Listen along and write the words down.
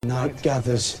Night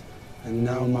gathers, and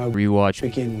now my Rewatch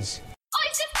begins.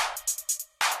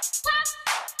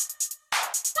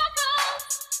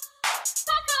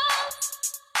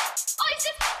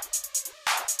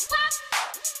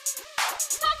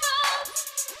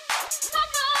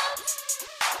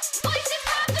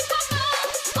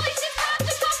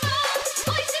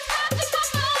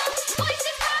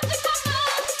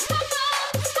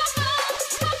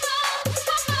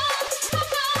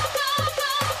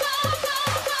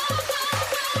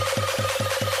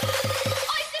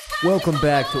 Welcome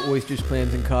back to Oysters,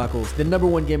 Clams, and Cockles, the number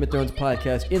one Game of Thrones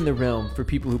podcast in the realm for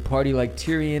people who party like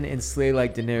Tyrion and slay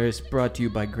like Daenerys, brought to you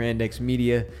by Grand X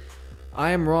Media.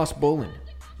 I am Ross Boland,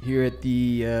 here at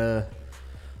the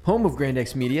home of Grand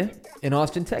X Media in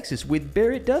Austin, Texas, with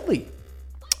Barrett Dudley.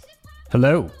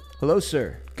 Hello. Hello,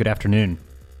 sir. Good afternoon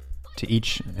to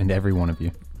each and every one of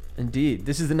you. Indeed.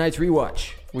 This is the Night's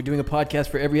Rewatch. We're doing a podcast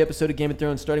for every episode of Game of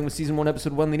Thrones, starting with Season 1,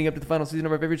 Episode 1, leading up to the final season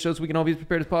of our favorite show, so we can all be as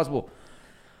prepared as possible.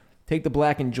 Take the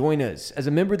black and join us. As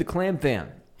a member of the Clam Fam,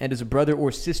 and as a brother or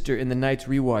sister in the Night's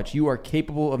Rewatch, you are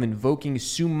capable of invoking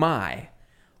Sumai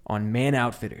on Man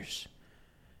Outfitters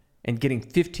and getting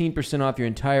 15% off your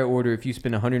entire order if you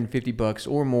spend $150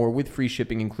 or more, with free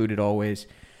shipping included always.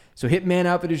 So hit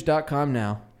manoutfitters.com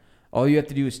now. All you have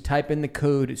to do is type in the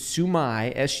code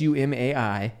SUMAI,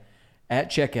 S-U-M-A-I,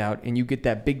 at checkout, and you get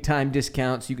that big-time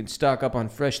discount so you can stock up on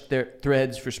fresh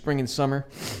threads for spring and summer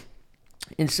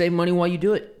and save money while you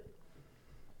do it.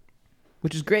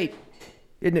 Which is great,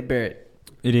 isn't it, Barrett?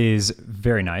 It is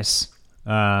very nice.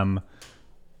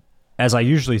 As I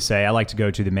usually say, I like to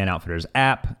go to the Man Outfitters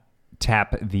app,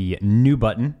 tap the new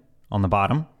button on the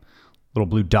bottom, little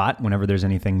blue dot whenever there's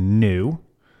anything new.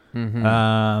 Mm-hmm.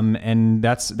 And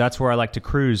that's where I like to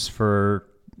cruise for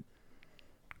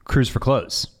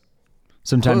clothes.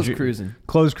 Sometimes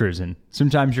clothes cruising.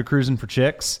 Sometimes you're cruising for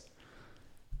chicks.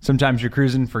 Sometimes you're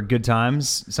cruising for good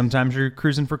times. Sometimes you're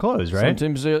cruising for clothes, right?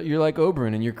 Sometimes you're like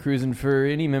Oberyn and you're cruising for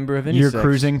any member of any sex. You're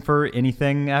cruising for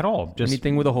anything at all. Just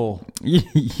anything with a hole.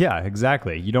 Yeah,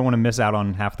 exactly. You don't want to miss out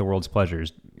on half the world's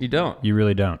pleasures. You don't. You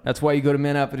really don't. That's why you go to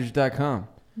manoutfitters.com.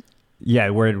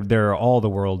 Yeah, where there are all the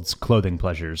world's clothing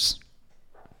pleasures.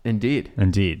 Indeed.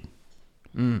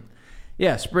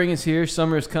 Yeah, spring is here.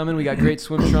 Summer is coming. We got great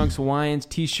swim trunks, Hawaiians,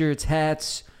 t-shirts,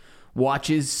 hats,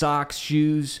 watches, socks,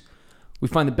 shoes. We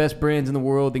find the best brands in the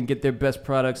world and get their best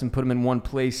products and put them in one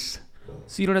place,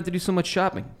 so you don't have to do so much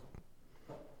shopping.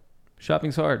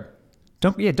 Shopping's hard.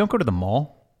 Don't go to the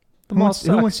mall. Who wants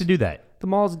to do that? The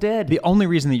mall's dead. The only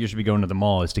reason that you should be going to the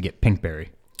mall is to get Pinkberry.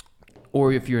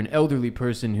 Or if you're an elderly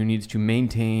person who needs to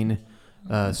maintain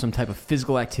some type of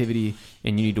physical activity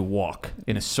and you need to walk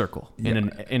in a circle in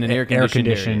an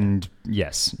air-conditioned area.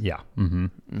 Yes, yeah. Mm-hmm.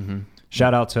 Mm-hmm.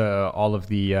 Shout out to all of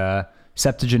the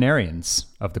septuagenarians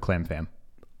of the Clam Fam.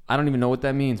 I don't even know what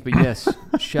that means, but yes,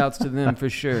 shouts to them for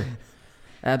sure.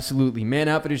 Absolutely.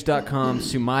 Manoutfitters.com,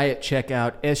 Sumai at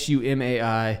checkout,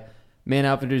 S-U-M-A-I. Man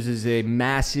Outfitters is a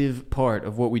massive part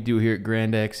of what we do here at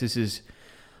Grand X. This is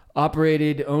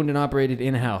owned and operated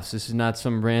in-house. This is not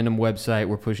some random website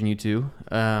we're pushing you to.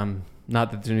 Not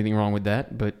that there's anything wrong with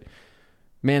that, but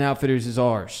Man Outfitters is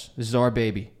ours. This is our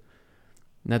baby.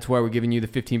 And that's why we're giving you the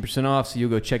 15% off, so you'll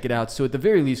go check it out. So at the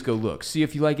very least, go look. See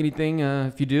if you like anything.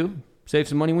 If you do, save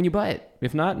some money when you buy it.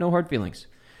 If not, no hard feelings.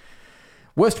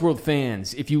 Westworld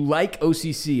fans, if you like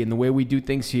OCC and the way we do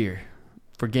things here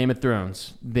for Game of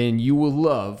Thrones, then you will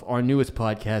love our newest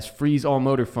podcast, Freeze All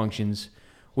Motor Functions,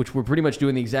 which we're pretty much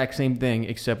doing the exact same thing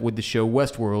except with the show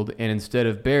Westworld. And instead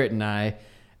of Barrett and I,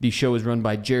 the show is run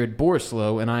by Jared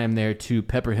Borislow, and I am there to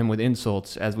pepper him with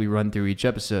insults as we run through each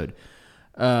episode.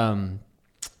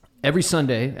 Every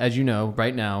Sunday, as you know,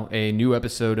 right now, a new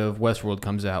episode of Westworld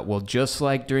comes out. Well, just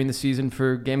like during the season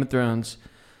for Game of Thrones,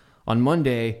 on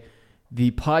Monday, the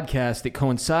podcast that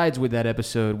coincides with that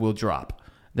episode will drop.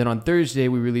 Then on Thursday,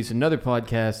 we release another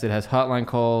podcast that has hotline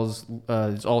calls.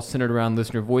 It's all centered around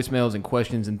listener voicemails and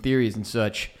questions and theories and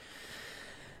such.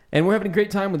 And we're having a great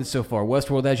time with it so far.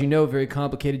 Westworld, as you know, very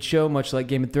complicated show, much like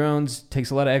Game of Thrones. Takes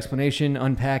a lot of explanation,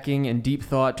 unpacking, and deep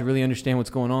thought to really understand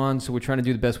what's going on. So we're trying to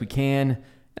do the best we can.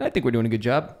 And I think we're doing a good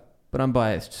job, but I'm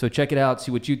biased. So check it out,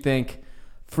 see what you think.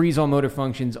 Freeze All Motor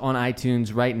Functions on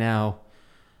iTunes right now.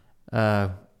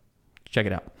 Check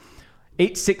it out.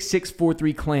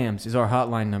 866-43-CLAMS is our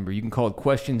hotline number. You can call it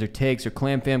questions or takes or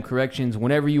Clam Fam corrections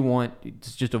whenever you want.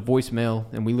 It's just a voicemail,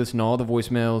 and we listen to all the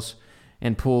voicemails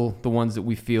and pull the ones that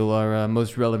we feel are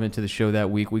most relevant to the show that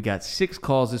week. We got 6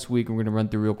 calls this week, and we're going to run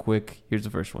through real quick. Here's the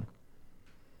first one.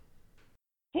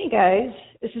 Hey, guys.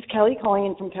 This is Kelly calling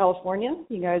in from California.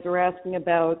 You guys were asking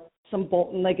about some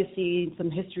Bolton legacy, some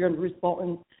history on Bruce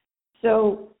Bolton.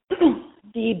 So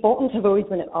The Boltons have always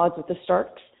been at odds with the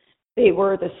Starks. They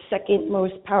were the second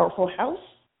most powerful house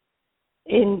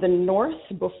in the North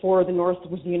before the North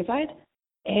was unified.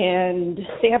 And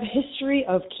they have a history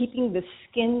of keeping the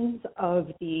skins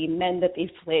of the men that they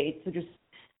flayed. So just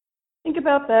think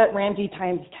about that, Ramsay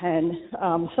times 10.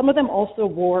 Some of them also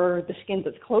wore the skins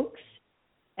as cloaks.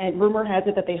 And rumor has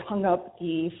it that they hung up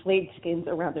the flayed skins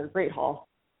around their Great Hall.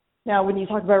 Now, when you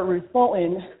talk about Roose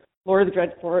Bolton, Lord of the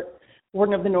Dreadfort,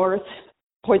 Warden of the North,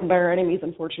 poisoned by our enemies,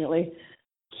 unfortunately,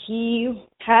 he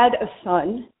had a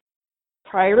son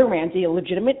prior to Ramsay, a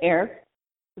legitimate heir,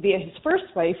 via his first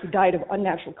wife, who died of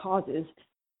unnatural causes.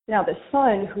 Now, the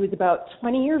son, who is about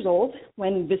 20 years old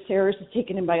when Viserys was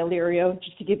taken in by Illyrio,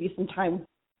 just to give you some time,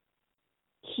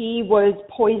 he was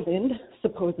poisoned,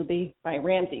 supposedly, by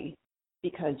Ramsay,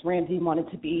 because Ramsay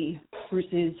wanted to be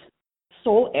Bruce's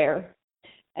sole heir,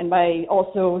 and by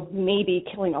also maybe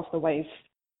killing off the wife,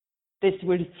 this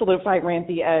would solidify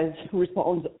Ramsay as Roose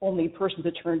Bolton's only person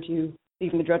to turn to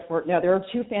leaving the Dreadfort. Now, there are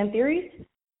two fan theories.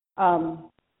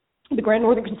 The Grand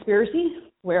Northern Conspiracy,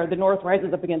 where the North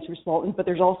rises up against Roose Bolton, but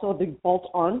there's also the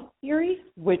Bolt-on theory,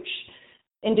 which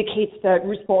indicates that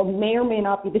Roose Bolton may or may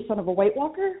not be the son of a White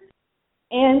Walker,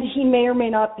 and he may or may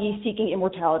not be seeking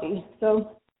immortality.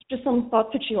 So just some thoughts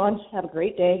to chew on. Have a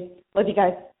great day. Love you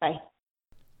guys. Bye.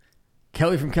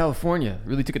 Kelly from California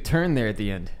really took a turn there at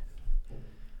the end.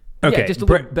 Okay, Yeah, just a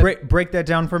break that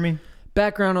down for me.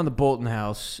 Background on the Bolton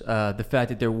house, the fact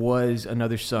that there was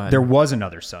another son. There was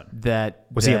another son.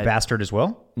 Was he a bastard as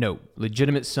well? No,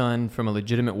 legitimate son from a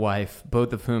legitimate wife,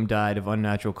 both of whom died of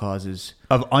unnatural causes.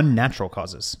 Of unnatural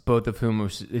causes. Both of whom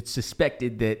it's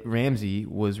suspected that Ramsay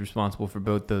was responsible for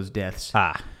both those deaths.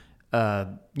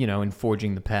 In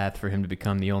forging the path for him to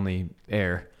become the only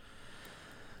heir.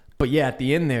 But yeah, at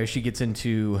the end there, she gets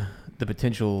into the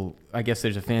potential. I guess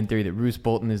there's a fan theory that Roose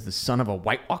Bolton is the son of a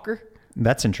White Walker.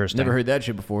 That's interesting. Never heard that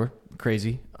shit before.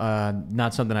 Crazy.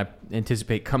 Not something I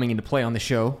anticipate coming into play on the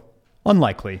show.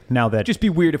 Unlikely. Now that just be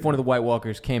weird if one of the White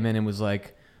Walkers came in and was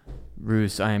like,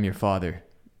 "Roose, I am your father."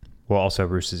 Well, also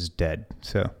Roose is dead,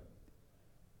 so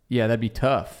yeah, that'd be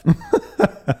tough.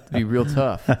 It'd be real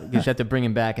tough. You just have to bring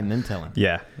him back and then tell him.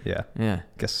 Yeah.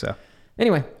 Guess so.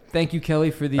 Anyway, thank you,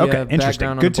 Kelly, for the interesting.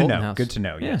 background on Good the to Bolton know. house. Good to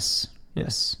know.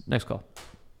 Yes. Next call.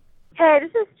 Hey,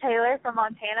 this is Taylor from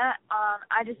Montana.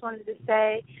 I just wanted to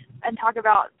say and talk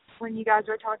about when you guys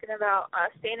were talking about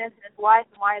Stannis and his wife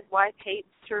and why his wife hates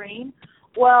Shireen.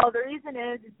 Well, the reason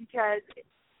is because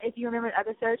if you remember the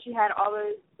episode, she had all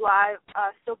those live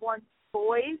stillborn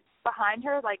boys behind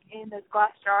her, like in those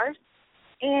glass jars,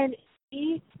 and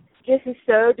she just is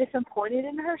so disappointed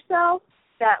in herself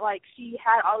that like she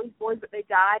had all these boys but they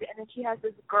died, and then she has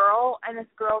this girl, and this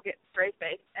girl gets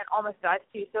straight-faced and almost dies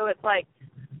too. So it's like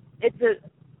it's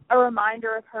a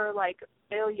reminder of her like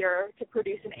failure to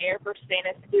produce an heir for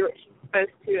Stannis to do what she's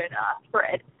supposed to in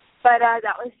Fred. But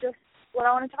that was just what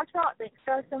I want to talk about. Thanks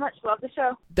guys so much. Love the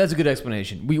show. That's a good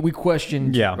explanation. We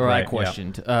questioned, I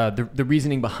questioned the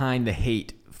reasoning behind the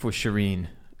hate for Shireen,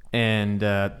 and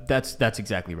that's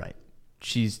exactly right.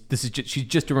 She's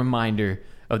just a reminder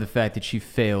of the fact that she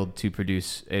failed to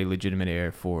produce a legitimate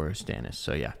heir for Stannis.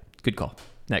 So yeah, good call.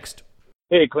 Next.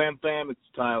 Hey, Clam Fam, it's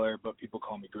Tyler, but people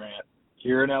call me Grant.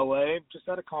 Here in LA, just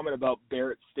had a comment about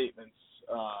Barrett's statements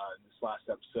in this last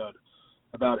episode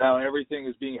about how everything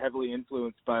is being heavily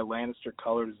influenced by Lannister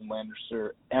colors and Lannister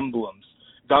emblems.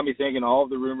 Got me thinking all of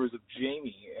the rumors of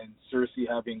Jaime and Cersei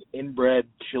having inbred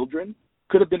children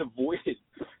could have been avoided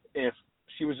if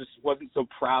she wasn't so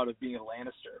proud of being a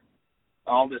Lannister.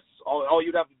 All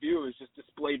you'd have to do is just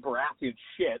display Baratheon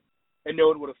shit, and no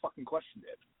one would have fucking questioned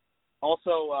it.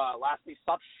 Also, lastly,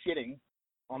 stop shitting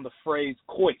on the phrase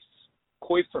coifs.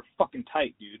 Coifs are fucking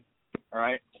tight, dude. All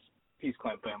right? Peace,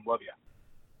 Clan Fam. Love ya.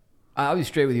 I'll be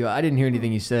straight with you. I didn't hear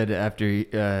anything you said after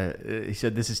he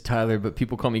said, "This is Tyler, but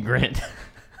people call me Grant."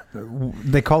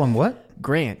 They call him what?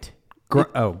 Grant.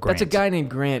 Grant. That's a guy named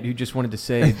Grant who just wanted to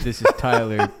say, "This is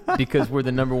Tyler," because we're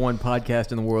the number one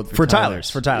podcast in the world for Tylers.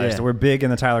 For Tylers. Yeah. So we're big in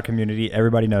the Tyler community.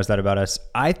 Everybody knows that about us.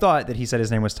 I thought that he said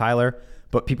his name was Tyler,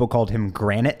 but people called him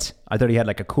Granite. I thought he had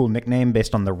like a cool nickname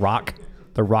based on the rock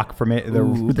from it,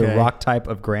 the rock type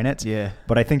of granite. Yeah.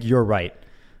 But I think you're right.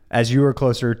 As you are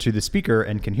closer to the speaker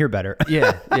and can hear better.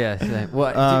 Yeah.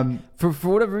 Well, for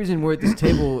whatever reason, we're at this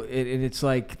table, and it's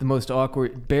like the most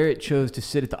awkward. Barrett chose to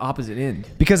sit at the opposite end.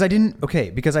 Because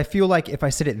I feel like if I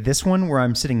sit at this one where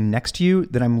I'm sitting next to you,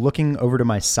 then I'm looking over to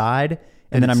my side,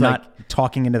 and then I'm not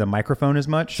talking into the microphone as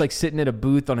much. It's like sitting at a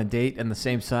booth on a date on the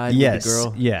same side with the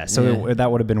girl. Yeah, so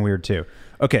that would have been weird too.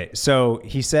 Okay, so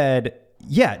he said,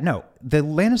 the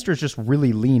Lannisters just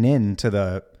really lean into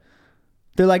the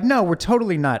They're like, no, we're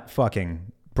totally not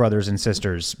fucking brothers and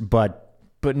sisters, but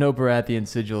no Baratheon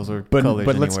sigils or but colors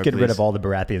let's anywhere, get rid please. of all the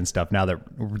Baratheon stuff now that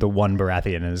the one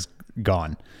Baratheon is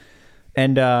gone.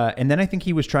 And then I think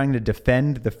he was trying to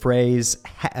defend the phrase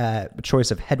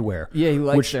choice of headwear. Yeah, he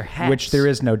likes their hats, which there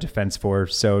is no defense for.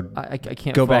 So I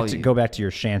can't go follow back to you. go back to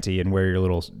your shanty and wear your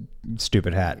little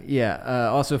stupid hat. Yeah.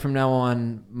 Also, from now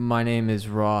on, my name is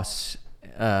Ross,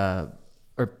 or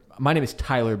my name is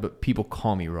Tyler, but people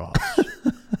call me Ross.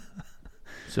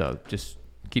 So just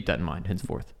keep that in mind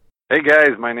henceforth. Hey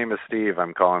guys, my name is Steve.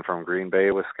 I'm calling from Green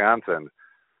Bay, Wisconsin.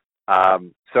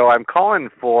 So I'm calling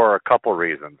for a couple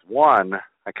reasons. One,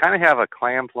 I kind of have a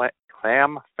clam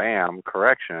fam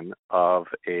correction of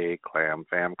a clam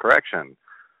fam correction.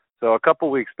 So a couple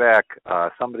weeks back,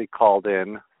 somebody called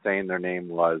in saying their name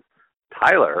was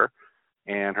Tyler,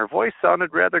 and her voice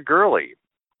sounded rather girly.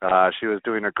 She was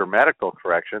doing a grammatical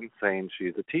correction saying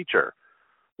she's a teacher.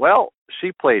 Well,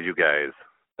 she played you guys.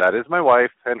 That is my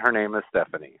wife, and her name is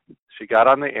Stephanie. She got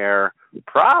on the air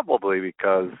probably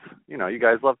because, you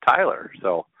guys love Tyler.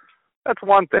 So that's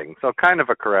one thing. So kind of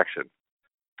a correction.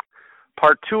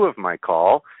 Part two of my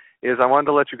call is I wanted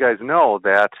to let you guys know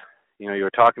that, you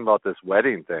were talking about this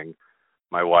wedding thing.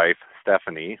 My wife,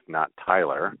 Stephanie, not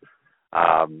Tyler,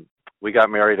 we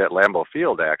got married at Lambeau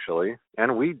Field, actually,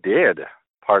 and we did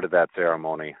part of that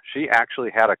ceremony. She actually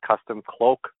had a custom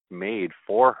cloak made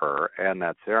for her and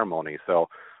that ceremony. So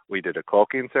we did a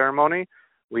cloaking ceremony,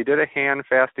 we did a hand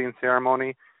fasting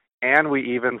ceremony, and we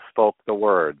even spoke the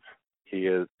words. He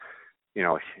is, he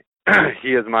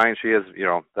is mine, she is,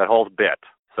 that whole bit.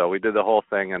 So we did the whole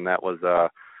thing, and that was,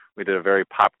 we did a very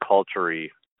pop culture-y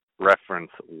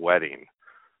reference wedding.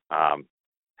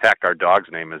 Heck, our dog's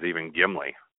name is even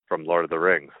Gimli from Lord of the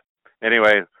Rings.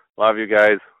 Anyway, love you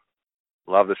guys.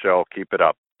 Love the show. Keep it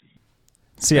up.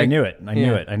 See, I knew it.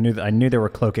 I knew there were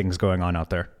cloakings going on out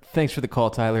there. Thanks for the call,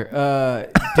 Tyler.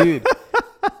 Dude,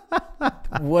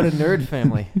 what a nerd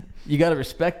family. You got to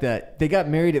respect that. They got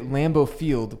married at Lambeau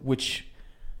Field, which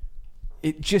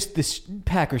this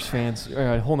Packers fans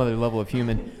are a whole nother level of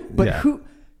human. But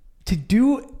to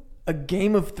do a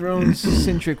Game of Thrones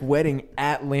centric wedding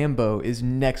at Lambeau is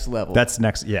next level. That's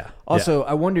next, yeah. Also,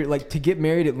 I wonder, to get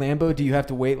married at Lambeau, do you have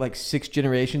to wait 6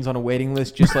 generations on a waiting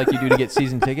list just like you do to get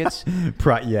season tickets?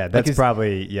 That's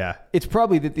probably. It's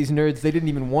probably that these nerds, they didn't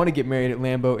even want to get married at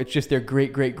Lambeau. It's just their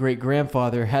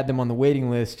great-great-great-grandfather had them on the waiting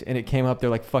list, and it came up. They're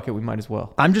like, fuck it, we might as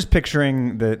well. I'm just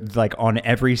picturing on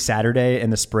every Saturday in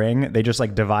the spring, they just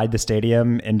divide the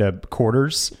stadium into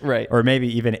quarters. Right. Or maybe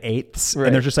even eighths. Right.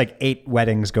 And there's just 8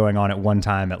 weddings going on at one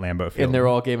time at Lambeau Field. And they're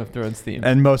all Game of Thrones themed.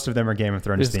 And most of them are Game of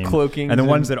Thrones There's themed. cloakings and the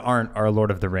ones that aren't are Lord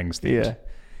of the Rings themed.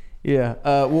 Yeah.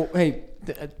 Well, hey,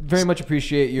 very much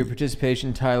appreciate your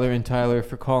participation, Tyler and Tyler,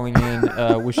 for calling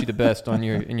in. Wish you the best in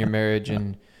your marriage,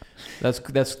 and that's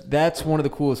one of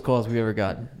the coolest calls we've ever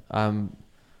gotten. I'm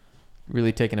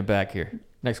really taken aback here.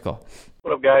 Next call.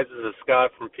 What up, guys? This is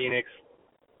Scott from Phoenix.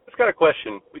 I've got a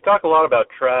question. We talk a lot about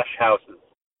trash houses.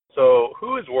 So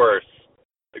who is worse,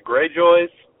 the Greyjoys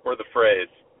or the Freys?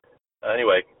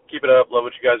 Anyway, keep it up. Love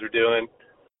what you guys are doing.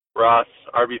 Ross,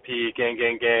 RBP,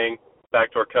 gang,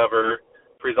 backdoor cover,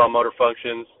 freeze-all motor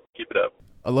functions. Keep it up.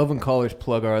 I love when callers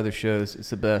plug our other shows. It's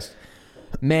the best.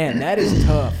 Man, that is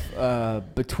tough.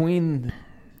 Between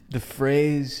the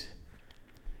Freys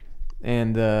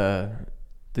and the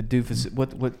doofus.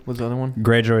 What was the other one?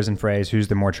 Greyjoys and Freys. Who's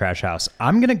the more trash house?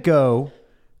 I'm gonna go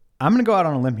out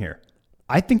on a limb here.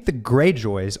 I think the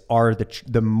Greyjoys are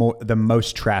the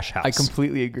most trash house. I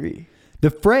completely agree. The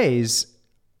Freys,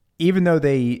 even though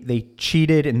they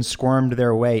cheated and squirmed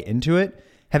their way into it,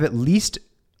 have at least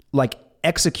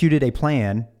executed a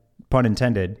plan, pun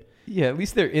intended. Yeah, at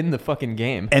least they're in the fucking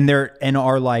game. And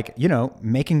are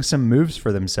making some moves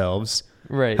for themselves.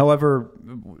 Right. However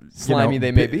slimy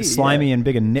they may be. Slimy and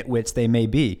big and nitwits they may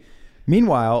be.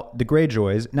 Meanwhile, the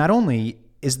Greyjoys, not only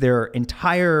is their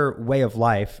entire way of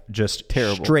life just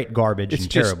terrible, straight garbage and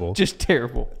terrible. Just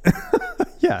terrible.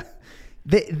 Yeah.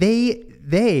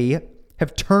 They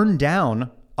have turned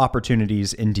down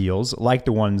opportunities in deals like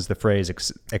the ones the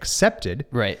Freys accepted.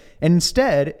 Right. And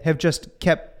instead have just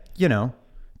kept,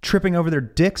 tripping over their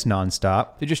dicks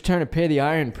nonstop. They're just trying to pay the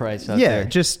iron price out there. Yeah,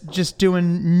 just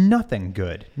doing nothing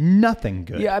good. Nothing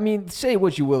good. Yeah, I mean, say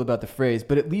what you will about the Freys,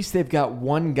 but at least they've got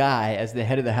one guy as the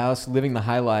head of the house living the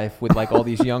high life with all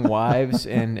these young wives,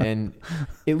 and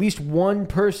at least one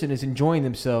person is enjoying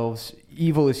themselves,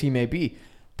 evil as he may be.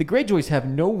 The Greyjoys have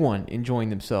no one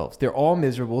enjoying themselves. They're all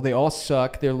miserable. They all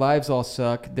suck. Their lives all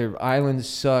suck. Their island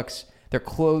sucks. Their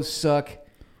clothes suck.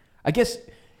 I guess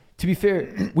To be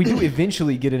fair, we do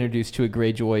eventually get introduced to a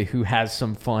Greyjoy who has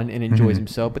some fun and enjoys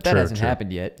himself, but that hasn't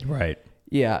happened yet. Right.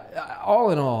 Yeah.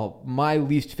 All in all, my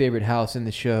least favorite house in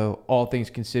the show, all things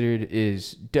considered,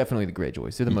 is definitely the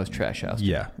Greyjoys. They're the most trash house.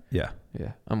 Yeah.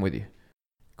 I'm with you.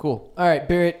 Cool. All right,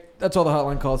 Barrett, that's all the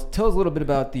hotline calls. Tell us a little bit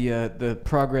about the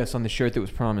progress on the shirt that was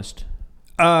promised.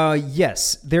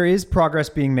 Yes, there is progress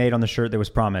being made on the shirt that was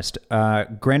promised.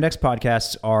 Grand X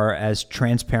podcasts are as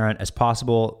transparent as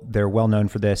possible. They're well known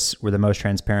for this. We're the most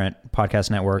transparent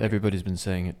podcast network. Everybody's been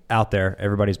saying it. Out there.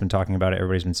 Everybody's been talking about it.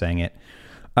 Everybody's been saying it.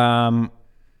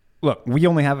 Look, we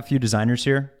only have a few designers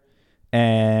here,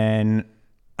 and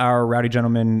our Rowdy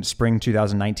Gentleman Spring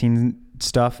 2019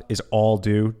 stuff is all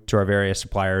due to our various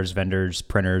suppliers, vendors,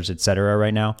 printers, etc.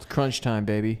 right now. It's crunch time,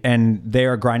 baby. And they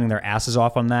are grinding their asses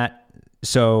off on that.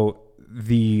 So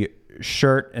the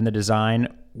shirt and the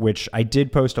design, which I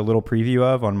did post a little preview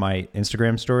of on my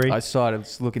Instagram story. I saw it.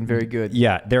 It's looking very good.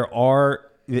 Yeah,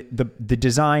 the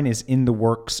design is in the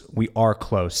works. We are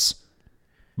close.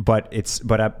 But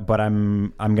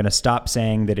I'm going to stop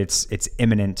saying that it's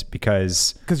imminent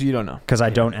because you don't know. Because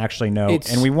I don't actually know.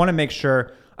 And we want to make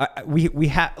sure we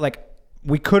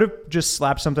could have just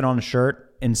slapped something on a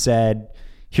shirt and said,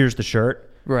 "Here's the shirt."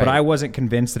 Right. But I wasn't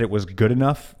convinced that it was good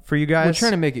enough for you guys. We're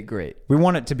trying to make it great. We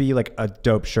want it to be like a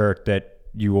dope shirt that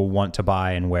you will want to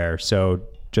buy and wear. So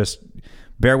just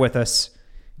bear with us.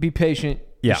 Be patient.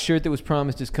 Yeah. The shirt that was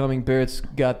promised is coming. Barrett's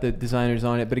got the designers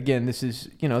on it. But again, this is,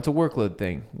 it's a workload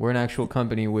thing. We're an actual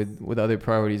company with other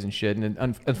priorities and shit.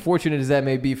 And unfortunate as that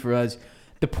may be for us,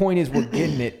 the point is we're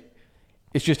getting it.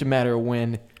 It's just a matter of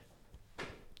when.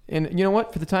 And you know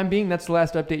what? For the time being, that's the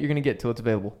last update you're going to get till it's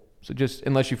available. So just,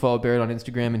 unless you follow Barrett on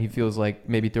Instagram and he feels like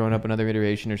maybe throwing up another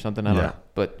iteration or something, I don't know.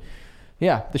 But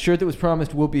yeah, the shirt that was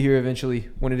promised will be here eventually.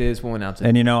 When it is, we'll announce it.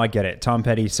 And I get it. Tom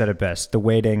Petty said it best. The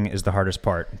waiting is the hardest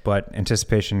part, but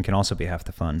anticipation can also be half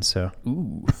the fun. So,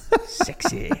 ooh,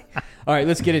 sexy. All right,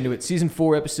 let's get into it. Season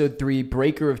 4, Episode 3,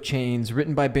 Breaker of Chains,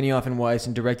 written by Benioff and Weiss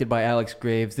and directed by Alex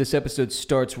Graves. This episode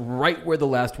starts right where the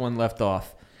last one left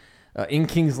off. In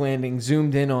King's Landing,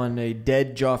 zoomed in on a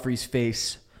dead Joffrey's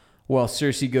face, while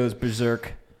Cersei goes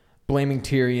berserk, blaming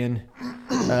Tyrion.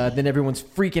 Then everyone's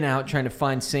freaking out, trying to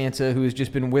find Sansa, who has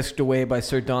just been whisked away by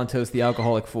Ser Dantos, the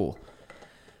alcoholic fool.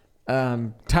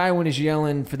 Tywin is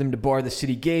yelling for them to bar the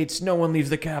city gates. No one leaves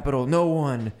the capital. No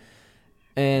one.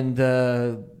 And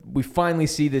we finally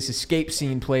see this escape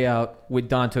scene play out with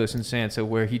Dantos and Sansa,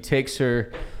 where he takes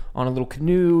her on a little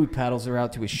canoe, he paddles her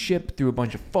out to his ship through a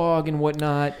bunch of fog and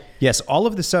whatnot. Yes, all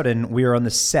of a sudden, we are on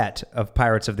the set of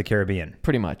Pirates of the Caribbean.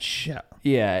 Pretty much.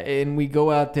 Yeah, and we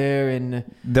go out there and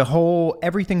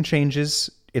everything changes.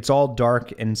 It's all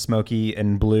dark and smoky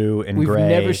and blue and gray. We've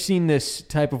never seen this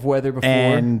type of weather before.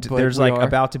 And there's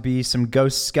about to be some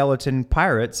ghost skeleton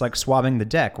pirates swabbing the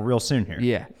deck real soon here.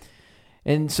 Yeah.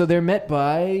 And so they're met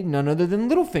by none other than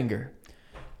Littlefinger.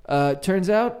 Turns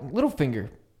out Littlefinger,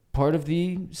 part of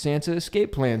the Sansa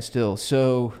escape plan still.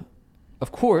 So,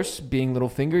 of course, being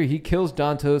Littlefinger, he kills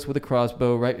Dantos with a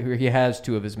crossbow right where he has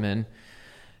two of his men.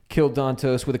 Killed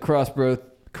Dantos with a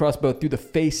crossbow through the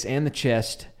face and the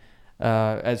chest,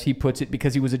 as he puts it,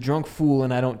 because he was a drunk fool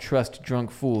and I don't trust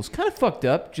drunk fools. Kind of fucked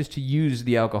up just to use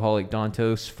the alcoholic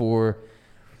Dantos for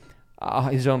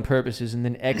his own purposes and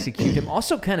then execute him.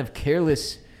 Also kind of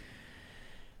careless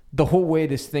the whole way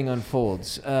this thing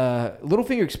unfolds.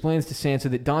 Littlefinger explains to Sansa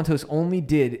that Dantos only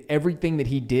did everything that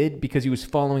he did because he was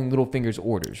following Littlefinger's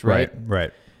orders, right?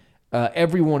 Right.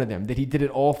 Every one of them, that he did it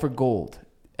all for gold.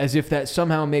 As if that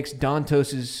somehow makes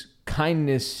Dantos's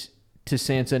kindness to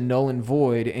Sansa null and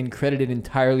void and credited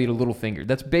entirely to Littlefinger.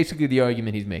 That's basically the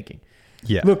argument he's making.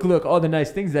 Yeah. Look, all the nice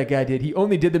things that guy did, he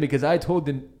only did them because I told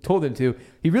him to.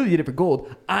 He really did it for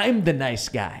gold. I'm the nice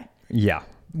guy. Yeah.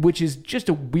 Which is just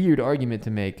a weird argument to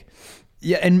make.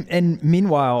 Yeah, and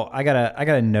meanwhile, I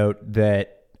gotta note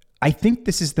that I think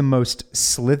this is the most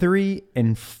slithery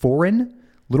and foreign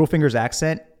Littlefinger's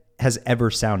accent has ever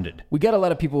sounded. We got a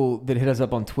lot of people that hit us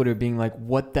up on Twitter being like,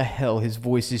 "What the hell? His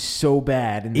voice is so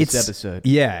bad in this episode."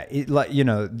 Yeah,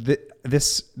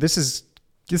 this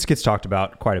gets talked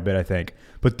about quite a bit, I think.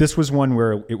 But this was one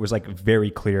where it was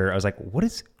very clear. I was like,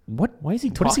 "Why is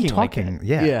he talking like that?"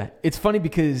 Yeah. It's funny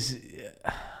because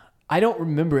I don't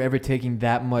remember ever taking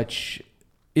that much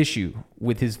issue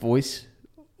with his voice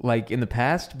in the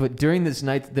past, but during the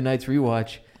night's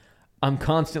rewatch, I'm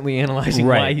constantly analyzing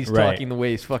why he's talking the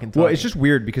way he's fucking talking. Well, it's just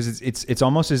weird because it's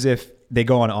almost as if they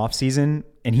go on off season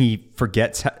and he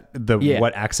forgets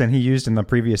what accent he used in the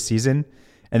previous season,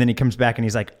 and then he comes back and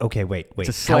he's like, "Okay, wait, It's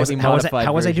a slightly how was I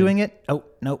modified doing it? Oh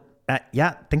no,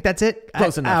 yeah, think that's it.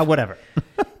 Close enough. Whatever.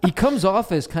 He comes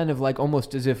off as kind of like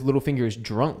almost as if Littlefinger is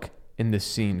drunk in this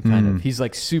scene, kind of. He's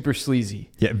like super sleazy.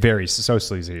 Yeah, very so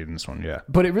sleazy in this one, yeah.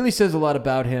 But it really says a lot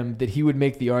about him that he would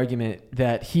make the argument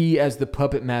that he, as the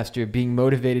puppet master, being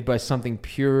motivated by something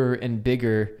purer and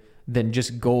bigger than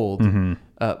just gold,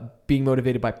 being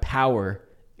motivated by power,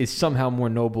 is somehow more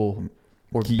noble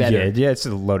or better. Yeah, it's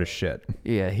a load of shit.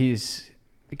 Yeah,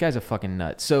 the guy's a fucking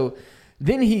nut. So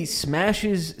then he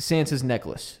smashes Sansa's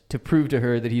necklace to prove to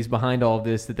her that he's behind all of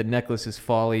this, that the necklace is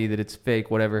folly, that it's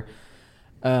fake, whatever.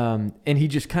 And he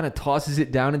just kind of tosses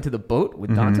it down into the boat with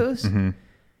Dantos.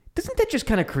 Doesn't that just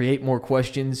kind of create more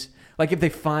questions? Like if they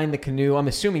find the canoe, I'm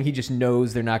assuming he just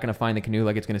knows they're not going to find the canoe,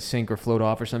 like it's going to sink or float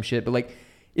off or some shit. But like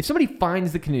if somebody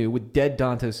finds the canoe with dead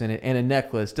Dantos in it and a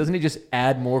necklace, doesn't it just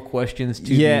add more questions to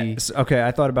the... Okay,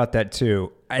 I thought about that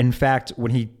too. In fact,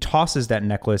 when he tosses that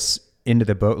necklace into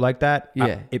the boat like that,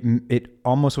 it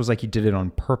almost was like he did it on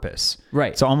purpose.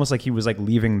 Right. So almost like he was like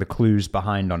leaving the clues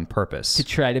behind on purpose to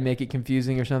try to make it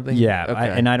confusing or something. Yeah.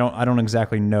 Okay. I don't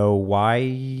exactly know why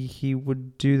he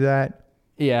would do that.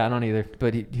 Yeah, I don't either.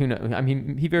 But who knows? I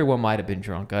mean, he very well might have been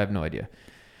drunk. I have no idea.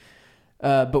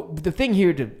 But the thing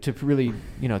here to really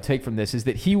take from this is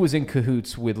that he was in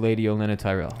cahoots with Lady Olenna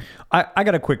Tyrell. I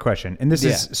got a quick question, and this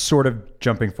is sort of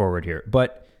jumping forward here,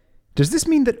 but does this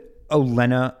mean that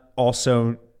Olenna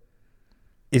also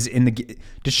is in the...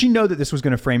 Does she know that this was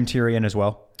going to frame Tyrion as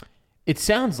well? It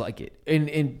sounds like it.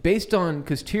 And based on...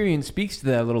 Because Tyrion speaks to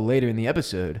that a little later in the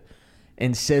episode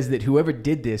and says that whoever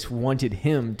did this wanted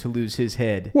him to lose his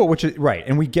head. Well, which is... Right.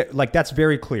 And we get... Like, that's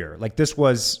very clear. Like, this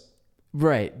was...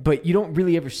 Right. But you don't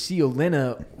really ever see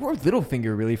Olenna, or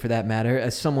Littlefinger really for that matter,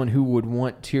 as someone who would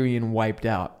want Tyrion wiped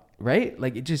out. Right?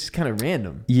 Like, it's just kind of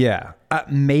random. Yeah.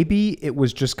 Maybe it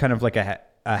was just kind of like a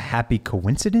happy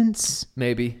coincidence?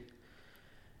 Maybe.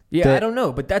 Yeah, I don't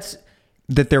know, but that's...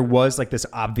 That there was like this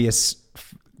obvious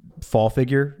fall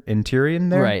figure in Tyrion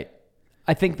there? Right.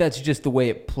 I think that's just the way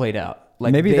it played out.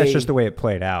 Like maybe that's just the way it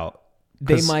played out.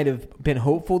 They might have been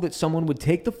hopeful that someone would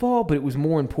take the fall, but it was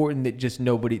more important that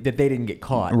that they didn't get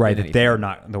caught. Right, that they're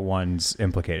not the ones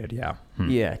implicated, yeah.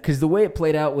 Yeah, because the way it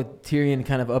played out with Tyrion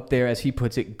kind of up there, as he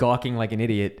puts it, gawking like an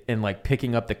idiot and like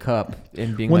picking up the cup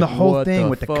and being when like, the whole what thing the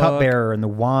with fuck? the cupbearer and the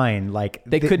wine, like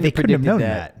they couldn't have known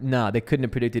that. No, they couldn't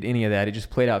have predicted any of that. It just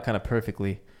played out kind of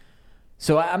perfectly.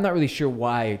 So I'm not really sure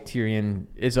why Tyrion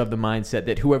is of the mindset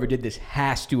that whoever did this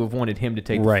has to have wanted him to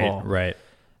take the fall. Right.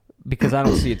 Because I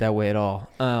don't see it that way at all.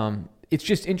 It's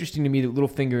just interesting to me that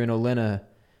Littlefinger and Olenna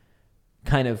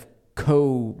kind of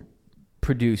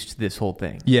co-produced this whole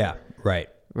thing. Yeah, right.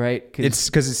 Right? It's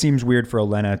because it seems weird for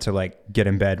Olenna to like get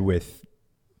in bed with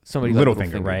somebody Littlefinger, like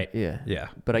Littlefinger, right? Yeah.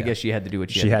 But I guess she had to do what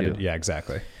she had to do. Yeah,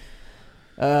 exactly.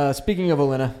 Speaking of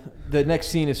Olenna, the next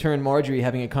scene is her and Marjorie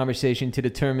having a conversation to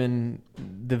determine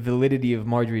the validity of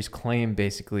Marjorie's claim,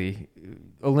 basically.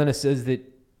 Olenna says that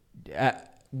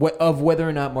of whether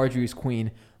or not Marjorie's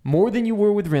queen, more than you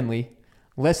were with Renly,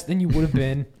 less than you would have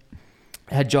been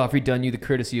had Joffrey done you the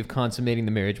courtesy of consummating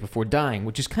the marriage before dying,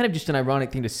 which is kind of just an ironic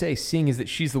thing to say, seeing as that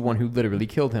she's the one who literally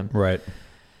killed him. Right.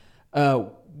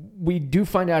 We do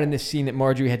find out in this scene that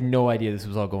Marjorie had no idea this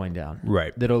was all going down.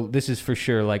 Right. That this is for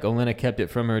sure. Like, Olenna kept it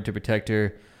from her to protect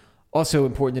her. Also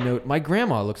important to note, my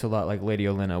grandma looks a lot like Lady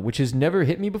Olenna, which has never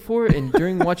hit me before. And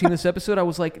during watching this episode, I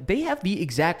was like, they have the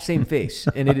exact same face.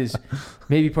 And it is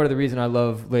maybe part of the reason I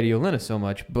love Lady Olenna so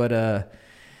much. But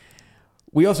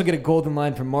we also get a golden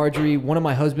line from Marjorie. One of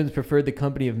my husbands preferred the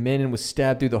company of men and was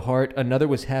stabbed through the heart. Another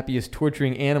was happiest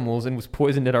torturing animals and was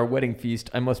poisoned at our wedding feast.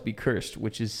 I must be cursed,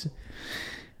 which is...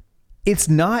 It's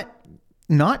not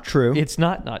true. It's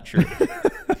not true.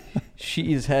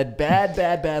 She has had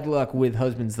bad luck with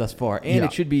husbands thus far. And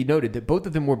it should be noted that both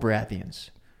of them were Baratheons.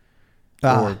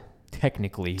 Or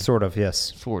technically. Sort of,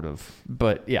 yes. Sort of.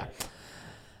 But yeah.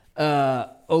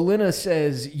 Olenna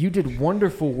says, you did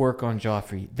wonderful work on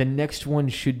Joffrey. The next one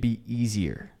should be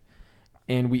easier.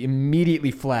 And we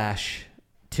immediately flash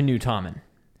to New Tommen,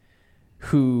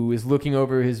 who is looking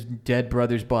over his dead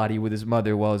brother's body with his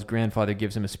mother while his grandfather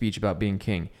gives him a speech about being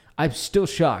king. I'm still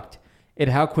shocked at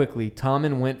how quickly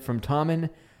Tommen went from Tommen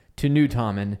to New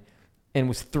Tommen and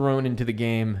was thrown into the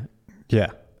game.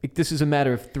 Yeah. Like, this is a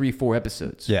matter of 3-4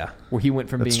 episodes. Yeah. Where he went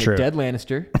from being true. a dead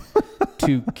Lannister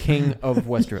to king of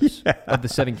Westeros, of the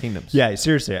Seven Kingdoms. Yeah,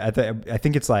 seriously. I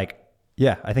think it's like,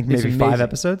 I think It's maybe amazing. 5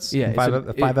 episodes. Yeah, a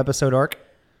 5-episode arc.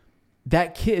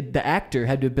 That kid, the actor,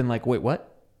 had to have been like, wait, what?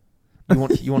 You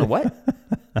want a what?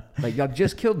 Like, y'all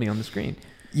just killed me on the screen.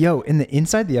 Yo,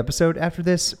 inside the episode after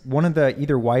this, one of the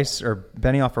either Weiss or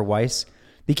Benioff or Weiss,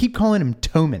 they keep calling him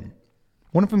Tommen.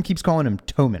 One of them keeps calling him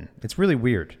Tommen. It's really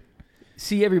weird.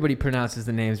 See, everybody pronounces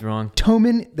the names wrong.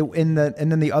 Tommen,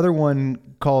 and then the other one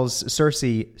calls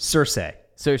Cersei Cersei.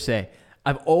 Cersei.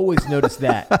 I've always noticed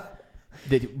that.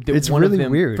 That It's one really of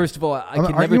them, weird. First of all, I can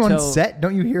Aren't never you tell. on set?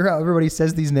 Don't you hear how everybody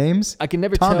says these names? I can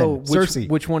never Tommen, tell Cersei.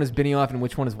 which one is Benioff and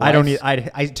which one is Weiss. I don't need.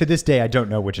 I to this day I don't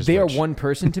know which is They which. are one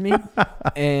person to me,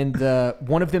 and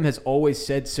one of them has always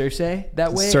said Cersei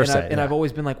that way, Cersei, and I've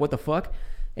always been like, "What the fuck?"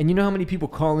 And you know how many people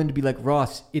call in to be like,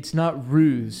 "Ross, it's not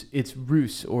Ruse, it's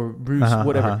Roos or Roos,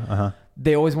 whatever."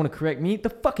 They always want to correct me. The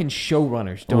fucking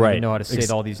showrunners don't even know how to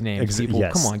say all these names. People,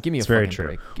 yes. come on, give me a It's very fucking true.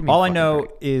 break. Give me All a I fucking know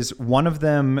break. is one of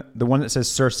them, the one that says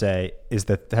Cersei, has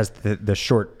the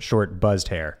short buzzed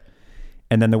hair,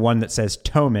 and then the one that says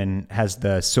Tommen has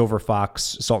the silver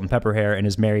fox salt and pepper hair and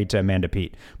is married to Amanda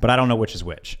Peet. But I don't know which is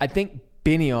which. I think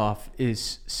Benioff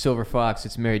is Silver Fox.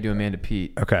 It's married to Amanda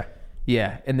Peet. Okay.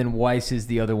 Yeah, and then Weiss is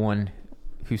the other one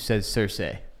who says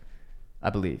Cersei,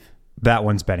 I believe. That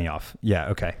one's Benioff. Yeah,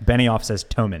 okay. Benioff says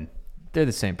Tommen. They're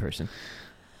the same person.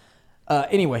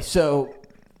 Anyway, so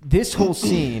this whole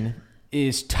scene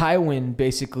is Tywin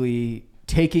basically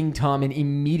taking new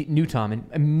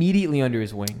Tommen immediately under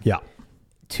his wing. Yeah.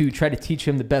 To try to teach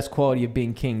him the best quality of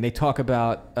being king. They talk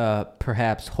about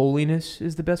perhaps holiness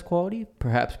is the best quality,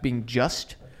 perhaps being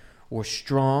just or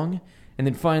strong, and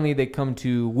then finally they come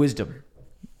to wisdom.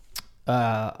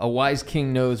 A wise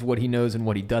king knows what he knows and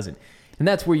what he doesn't. And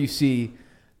that's where you see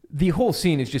the whole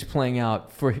scene is just playing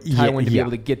out for Tywin to be able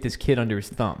to get this kid under his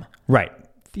thumb. Right.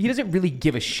 He doesn't really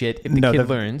give a shit if the kid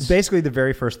learns. Basically, the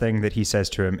very first thing that he says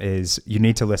to him is, "You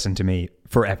need to listen to me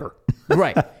forever."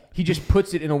 Right. He just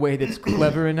puts it in a way that's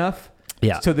clever enough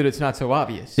so that it's not so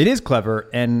obvious. It is clever,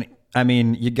 and I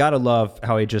mean, you gotta love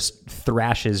how he just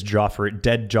thrashes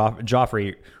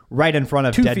Joffrey right in front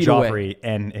of 2 dead feet Joffrey away.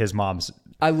 and his mom's.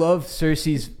 I love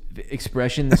Cersei's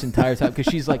expression this entire time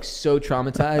because she's like so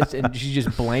traumatized and she's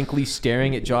just blankly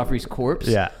staring at Joffrey's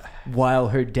corpse while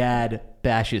her dad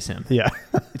bashes him. Yeah.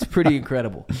 It's pretty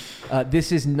incredible.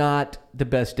 This is not the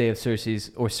best day of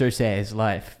Cersei's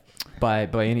life by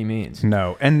any means.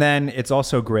 No. And then it's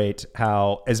also great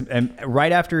how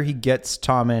right after he gets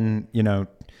Tommen,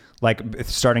 like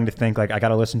starting to think like, I got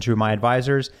to listen to my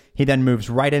advisors, he then moves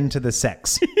right into the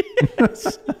sex.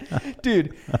 Yes.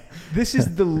 Dude, this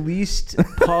is the least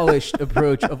polished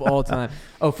approach of all time.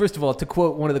 Oh, first of all, to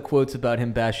quote one of the quotes about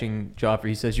him bashing Joffrey,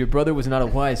 he says, "Your brother was not a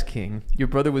wise king. Your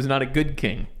brother was not a good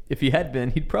king. If he had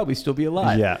been, he'd probably still be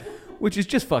alive." Yeah. Which is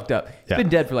just fucked up. He's been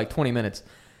dead for like 20 minutes.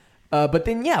 But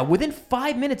then, within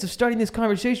 5 minutes of starting this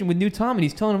conversation with New Tom, and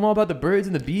he's telling him all about the birds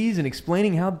and the bees and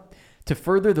explaining how to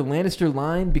further the Lannister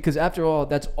line, because after all,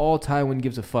 that's all Tywin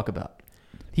gives a fuck about.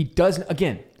 He doesn't,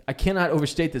 again, I cannot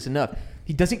overstate this enough.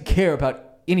 He doesn't care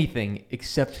about anything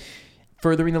except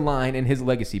furthering the line and his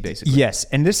legacy, basically. Yes,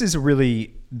 and this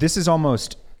is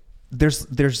almost,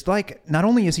 there's like, not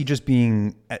only is he just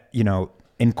being,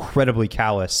 incredibly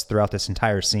callous throughout this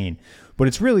entire scene, but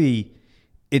it's really,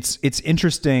 it's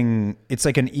interesting. It's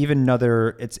like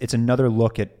it's another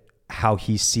look at how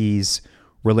he sees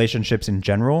relationships in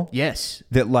general. Yes.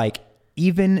 That like,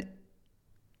 even,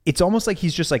 it's almost like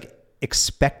he's just like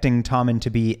expecting Tommen to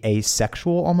be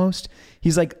asexual almost.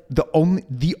 He's like the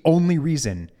only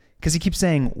reason, because he keeps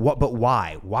saying, "What? But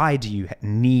why? Why do you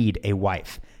need a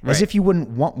wife?" As if you wouldn't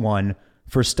want one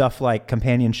for stuff like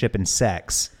companionship and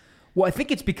sex. Well, I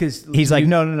think it's because he's like,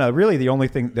 no. Really, the only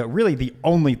thing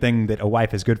that a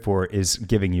wife is good for is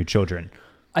giving you children.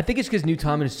 I think it's because New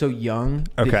Tommen is so young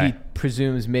that he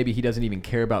presumes maybe he doesn't even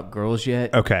care about girls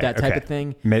yet. That type of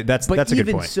thing. That's a good point.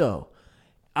 Even so,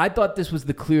 I thought this was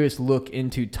the clearest look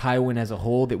into Tywin as a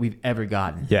whole that we've ever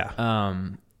gotten. Yeah.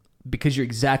 Because you're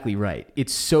exactly right.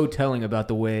 It's so telling about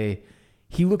the way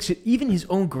he looks at even his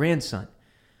own grandson.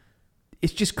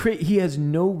 It's just crazy. He has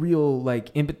no real like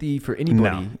empathy for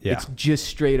anybody. No, yeah. It's just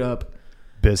straight up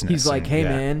business. He's like, "Hey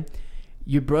man,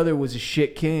 your brother was a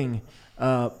shit king.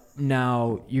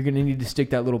 Now you're gonna need to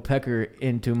stick that little pecker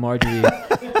into Marjorie,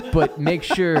 but make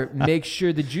sure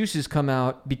the juices come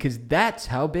out because that's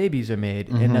how babies are made,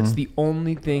 and that's the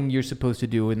only thing you're supposed to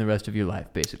do in the rest of your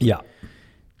life, basically." Yeah.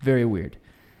 Very weird.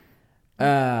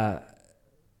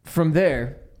 From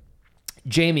there,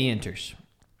 Jaime enters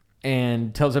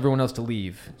and tells everyone else to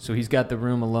leave. So he's got the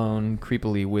room alone,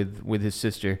 creepily, with his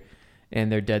sister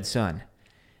and their dead son.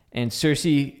 And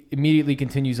Cersei immediately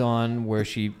continues on where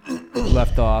she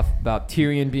left off about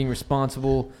Tyrion being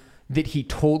responsible, that he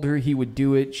told her he would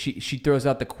do it. She throws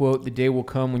out the quote, "The day will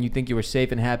come when you think you are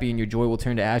safe and happy and your joy will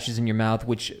turn to ashes in your mouth,"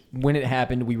 which when it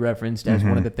happened, we referenced as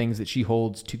one of the things that she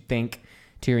holds to think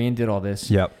Tyrion did all this.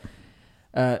 Yep.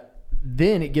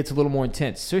 Then it gets a little more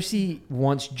intense. Cersei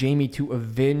wants Jaime to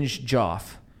avenge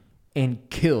Joff and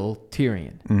kill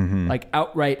Tyrion. Like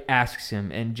outright asks him,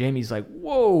 and Jaime's like,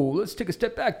 whoa, let's take a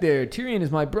step back there. Tyrion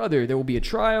is my brother. There will be a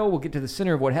trial. We'll get to the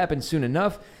center of what happened soon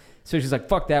enough. So she's like,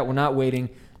 fuck that. We're not waiting.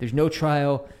 There's no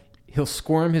trial. He'll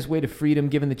squirm his way to freedom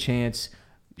given the chance.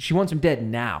 She wants him dead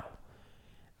now.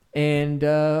 And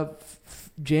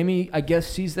Jaime, I guess,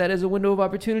 sees that as a window of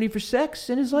opportunity for sex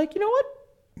and is like, you know what?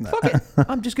 Fuck it.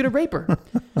 I'm just going to rape her.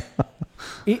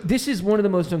 This is one of the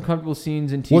most uncomfortable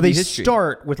scenes in TV history.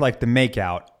 Start with like the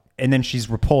makeout, and then she's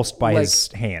repulsed by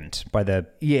his hand, by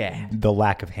the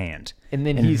lack of hand. And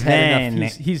then he's had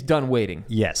enough. He's done waiting.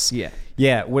 Yes. Yeah.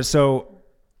 Yeah. So,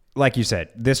 like you said,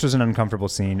 this was an uncomfortable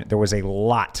scene. There was a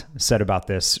lot said about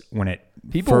this when it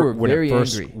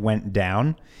first angry. went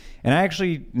down. And I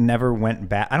actually never went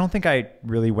back. I don't think I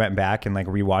really went back and like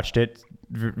rewatched it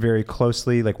very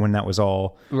closely, like when that was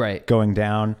all going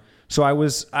down. So I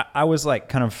was like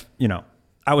kind of,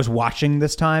 I was watching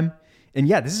this time, and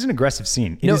yeah, this is an aggressive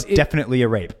scene. It is definitely a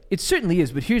rape. It certainly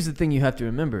is, but here's the thing you have to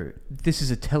remember. This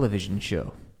is a television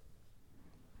show.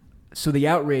 So the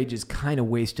outrage is kind of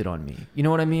wasted on me. You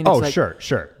know what I mean? It's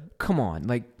sure. Come on.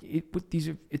 Like,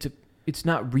 it's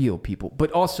not real, people.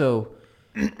 But also,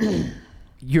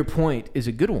 your point is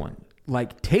a good one.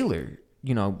 Like Taylor,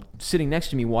 sitting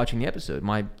next to me watching the episode,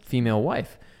 my female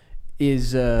wife,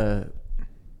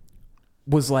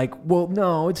 was like, well,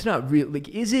 no, it's not real. Like,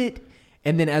 is it?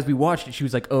 And then as we watched it, she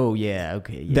was like, oh, yeah,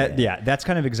 okay. Yeah. That's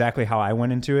kind of exactly how I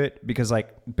went into it, because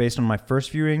like based on my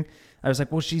first viewing, I was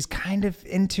like, well, she's kind of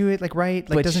into it, like, right?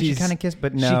 Like, doesn't she kind of kiss?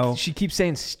 But no. She keeps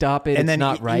saying, stop it, and it's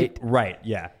not right. Right,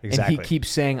 yeah, exactly. And he keeps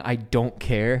saying, I don't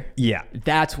care. Yeah.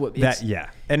 That's what...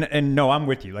 And no, I'm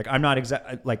with you. Like, I'm not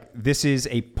like, this is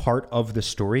a part of the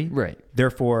story. Right.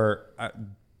 Therefore...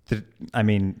 I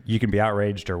mean, you can be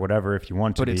outraged or whatever if you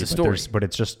want to, but it's a story. But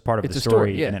it's just part of the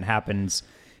story, and it happens.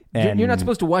 And you're not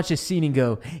supposed to watch this scene and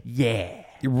go, yeah.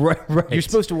 Right. You're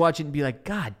supposed to watch it and be like,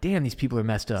 God damn, these people are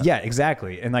messed up. Yeah,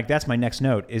 exactly. And like, that's my next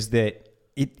note, is that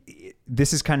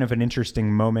this is kind of an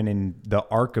interesting moment in the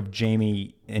arc of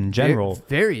Jaime in general.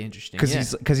 Very interesting.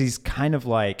 Because he's kind of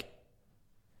like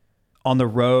on the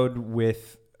road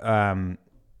with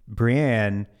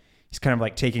Brienne. He's kind of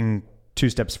like taking 2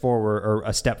 steps forward or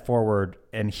a step forward,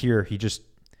 and here he just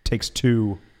takes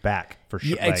 2 back for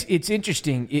sure. Yeah, it's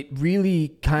interesting. It really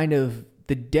kind of,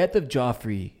 the death of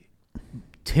Joffrey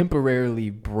temporarily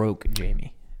broke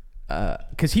Jaime,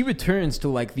 because he returns to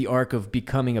like the arc of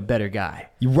becoming a better guy.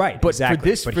 Right, but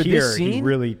exactly. For this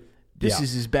scene, this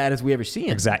is as bad as we ever see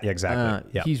him. Exactly.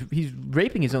 He's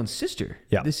raping his own sister.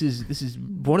 Yeah. This is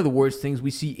one of the worst things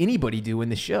we see anybody do in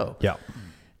the show. Yeah.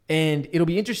 And it'll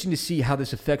be interesting to see how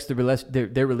this affects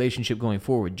their relationship going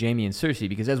forward, Jaime and Cersei,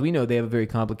 because as we know, they have a very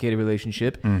complicated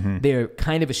relationship. Mm-hmm. They're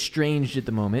kind of estranged at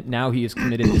the moment. Now he has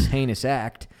committed this heinous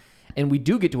act. And we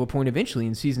do get to a point eventually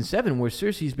in season 7 where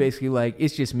Cersei's basically like,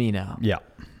 it's just me now. Yeah.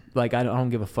 Like, I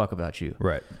don't give a fuck about you.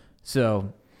 Right.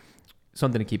 So,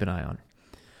 something to keep an eye on.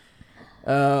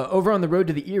 Over on the road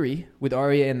to the Eyrie with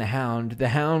Arya and the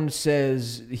Hound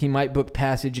says he might book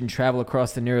passage and travel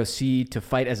across the narrow sea to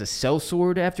fight as a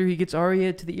sellsword after he gets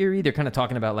Arya to the Eyrie. They're kind of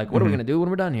talking about, like, what are we going to do when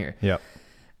we're done here? Yeah.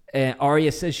 And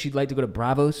Arya says she'd like to go to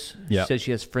Bravos. Yeah. She says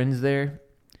she has friends there.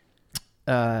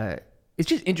 It's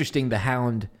just interesting, the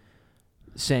Hound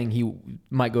saying he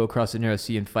might go across the narrow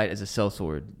sea and fight as a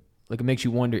sellsword. Like, it makes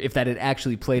you wonder if that had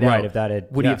actually played out. Right, if that had...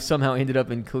 Would he have somehow ended up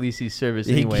in Khaleesi's service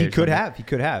anyway? He could have. He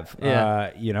could have.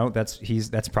 Yeah.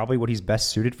 That's probably what he's best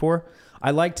suited for.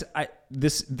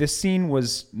 This scene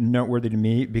was noteworthy to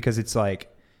me because it's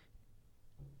like...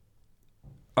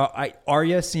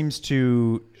 Arya seems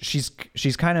to... She is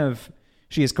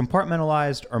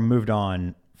compartmentalized or moved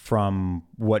on from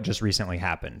what just recently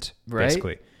happened, right?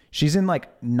 Basically. She's in, like,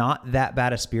 not that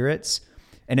bad of spirits...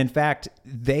 And in fact,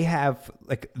 they have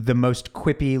like the most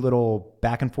quippy little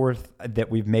back and forth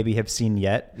that we've maybe have seen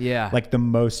yet. Yeah. Like the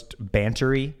most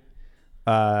bantery.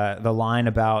 The line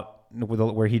about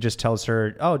where he just tells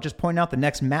her, "Oh, just point out the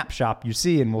next map shop you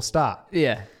see, and we'll stop."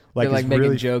 Yeah. Like, they're like making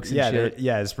really, jokes and shit.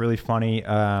 Yeah, it's really funny.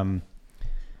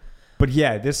 But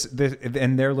yeah, this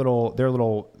and their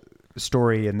little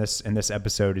story in this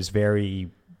episode is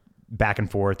very back and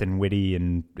forth and witty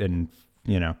and kind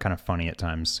of funny at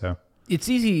times. So. It's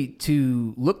easy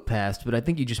to look past, but I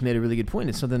think you just made a really good point.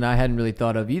 It's something I hadn't really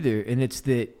thought of either, and it's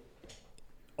that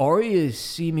Arya is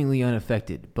seemingly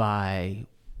unaffected by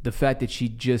the fact that she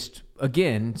just,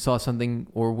 again, saw something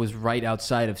or was right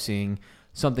outside of seeing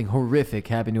something horrific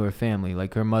happen to her family,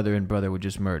 like her mother and brother were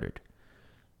just murdered.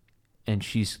 And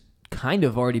she's kind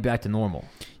of already back to normal.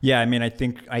 Yeah, I mean, I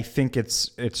think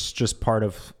it's just part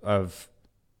of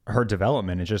her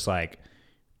development. It's just like...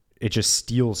 it just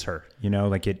steals her,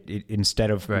 like it instead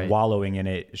of wallowing in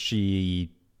it,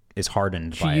 she is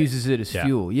hardened by it. She uses it as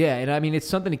fuel. Yeah, and I mean, it's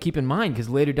something to keep in mind because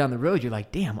later down the road, you're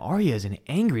like, damn, Arya is an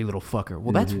angry little fucker.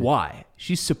 Well, that's why.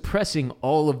 She's suppressing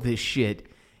all of this shit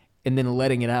and then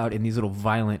letting it out in these little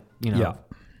violent,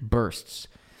 bursts.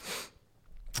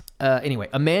 Anyway,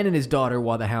 a man and his daughter,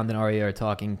 while the Hound and Arya are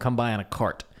talking, come by on a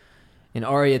cart. And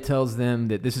Arya tells them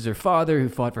that this is her father who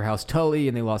fought for House Tully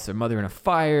and they lost their mother in a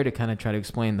fire to kind of try to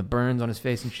explain the burns on his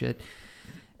face and shit.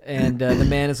 And the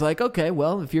man is like, okay,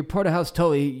 well, if you're part of House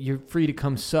Tully, you're free to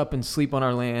come sup and sleep on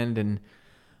our land. And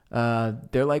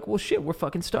they're like, well, shit, we're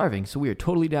fucking starving. So we are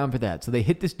totally down for that. So they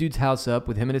hit this dude's house up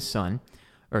with him and his son,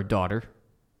 or daughter.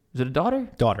 Is it a daughter?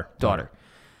 Daughter.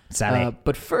 Sally.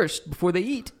 But first, before they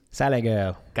eat, Sally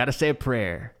girl. Gotta say a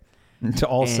prayer. To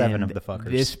all 7 of the fuckers.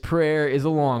 This prayer is a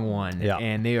long one. Yeah.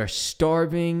 And they are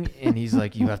starving. And he's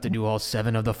like, you have to do all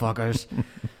 7 of the fuckers.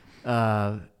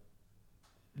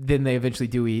 Then they eventually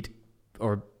do eat.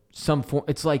 Or some form.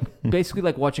 It's like basically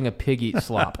like watching a pig eat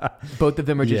slop. Both of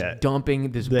them are just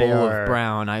dumping this bowl of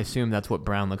brown. I assume that's what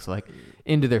brown looks like.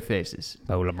 Into their faces.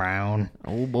 Bowl of brown.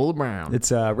 Oh, bowl of brown.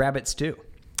 It's rabbit stew.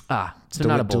 So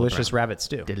not a bowl delicious of brown. rabbit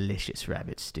stew. Delicious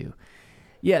rabbit stew.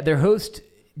 Yeah, their host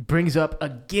brings up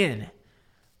again.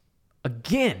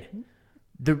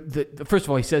 The first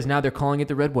of all, he says now they're calling it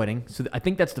the Red Wedding. So I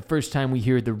think that's the first time we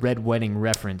hear the Red Wedding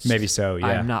reference. Maybe so, yeah.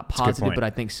 I'm not positive, but I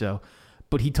think so.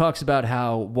 But he talks about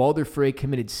how Walder Frey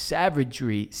committed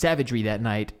savagery that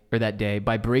night or that day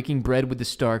by breaking bread with the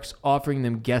Starks, offering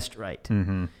them guest right,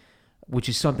 which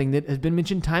is something that has been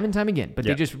mentioned time and time again. But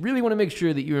they just really want to make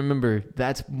sure that you remember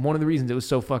that's one of the reasons it was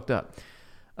so fucked up.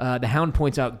 The Hound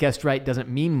points out guest right doesn't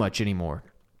mean much anymore,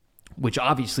 which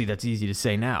obviously that's easy to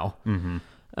say now.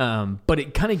 But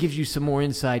it kind of gives you some more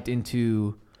insight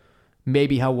into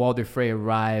maybe how Walder Frey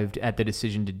arrived at the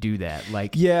decision to do that.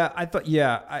 Like,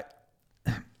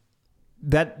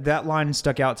 that line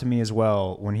stuck out to me as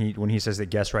well when he says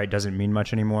that guest right doesn't mean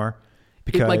much anymore.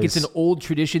 Because it's an old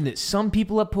tradition that some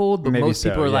people uphold, but most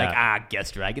people are yeah. like,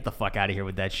 guest right, get the fuck out of here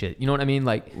with that shit. You know what I mean?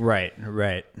 Like, right.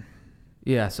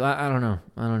 Yeah, so I don't know.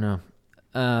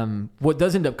 What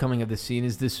does end up coming of this scene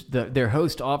is their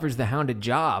host offers the Hound a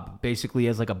job, basically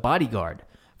as like a bodyguard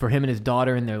for him and his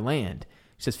daughter and their land.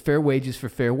 He says fair wages for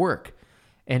fair work.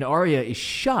 And Arya is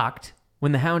shocked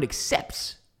when the Hound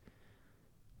accepts.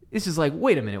 This is like,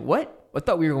 wait a minute, what? I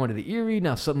thought we were going to the Eyrie.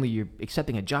 Now suddenly you're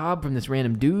accepting a job from this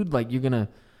random dude? Like you're gonna...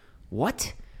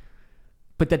 What?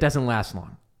 But that doesn't last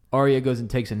long. Arya goes and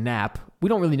takes a nap. We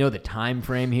don't really know the time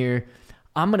frame here.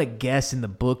 I'm going to guess in the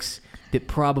books that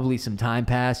probably some time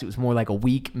passed. It was more like a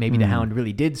week. Maybe the Hound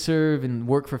really did serve and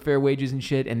work for fair wages and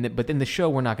shit. But in the show,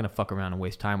 we're not going to fuck around and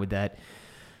waste time with that.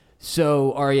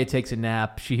 So Arya takes a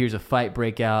nap. She hears a fight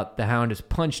break out. The Hound has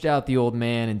punched out the old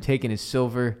man and taken his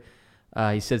silver.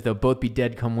 He says they'll both be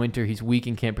dead come winter. He's weak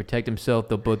and can't protect himself.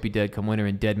 They'll both be dead come winter,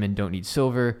 and dead men don't need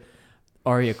silver.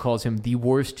 Arya calls him the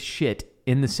worst shit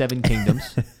in the 7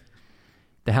 kingdoms.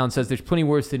 The Hound says, there's plenty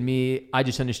worse than me. I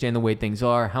just understand the way things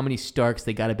are. How many Starks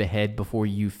they got to behead before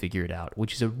you figure it out?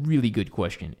 Which is a really good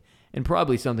question and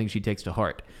probably something she takes to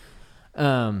heart.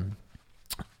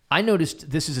 I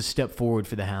noticed this is a step forward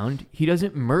for the Hound. He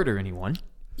doesn't murder anyone.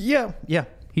 Yeah.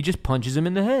 He just punches him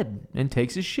in the head and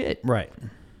takes his shit. Right.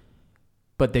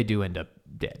 But they do end up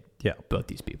dead. Yeah. Both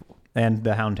these people. And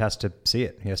the Hound has to see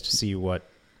it. He has to see what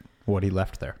he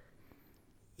left there.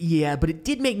 Yeah, but it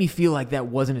did make me feel like that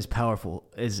wasn't as powerful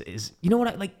as you know what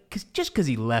I like? Because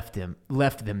he left them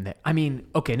there. I mean,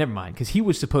 okay, never mind. Because he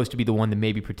was supposed to be the one to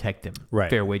maybe protect them. Right.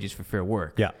 Fair wages for fair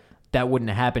work. Yeah. That wouldn't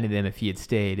have happened to them if he had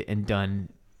stayed and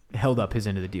held up his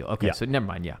end of the deal. Okay, so never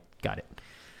mind. Yeah, got it.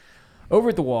 Over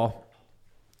at the wall,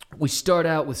 we start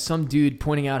out with some dude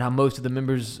pointing out how most of the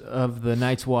members of the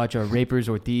Night's Watch are rapers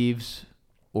or thieves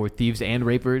and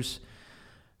rapers.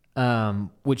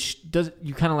 Which does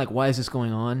you kind of like, why is this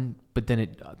going on? But then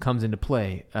it comes into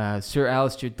play. Sir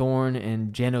Alistair Thorne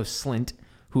and Janos Slynt,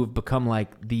 who have become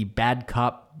like the bad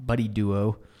cop buddy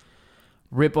duo,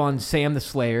 rip on Sam the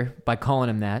Slayer by calling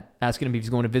him that, asking him if he's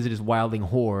going to visit his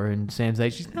wildling whore, and Sam's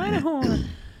like, she's not a whore.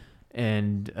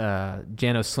 And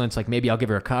Janos Slynt's like, maybe I'll give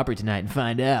her a copper tonight and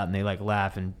find out. And they like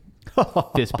laugh and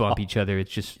fist bump each other.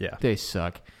 It's just, they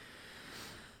suck.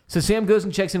 So Sam goes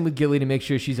and checks in with Gilly to make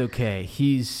sure she's okay.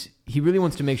 He really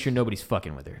wants to make sure nobody's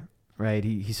fucking with her, right?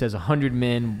 He says 100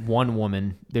 men, 1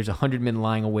 woman. There's 100 men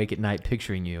lying awake at night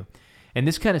picturing you. And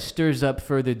this kind of stirs up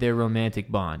further their romantic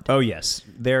bond. Oh, yes.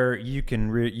 You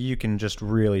can just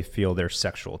really feel their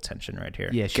sexual tension right here.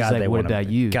 Yeah, she's like, what about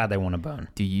you? God, they want a bone.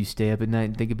 Do you stay up at night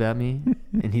and think about me?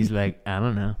 And he's like, I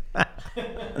don't know.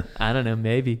 I don't know,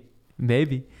 maybe.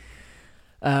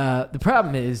 The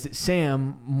problem is that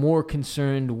Sam more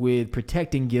concerned with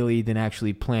protecting Gilly than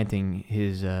actually planting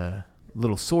his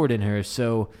little sword in her.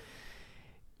 So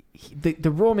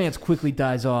the romance quickly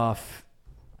dies off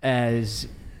as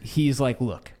he's like,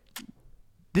 look,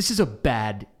 this is a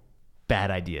bad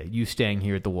idea, you staying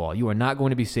here at the wall. You are not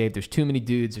going to be safe. There's too many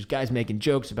dudes. There's guys making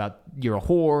jokes about you're a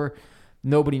whore.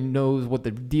 Nobody knows what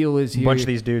the deal is here. A bunch of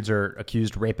these dudes are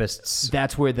accused rapists.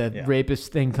 That's where the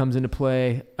rapist thing comes into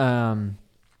play.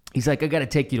 He's like, I got to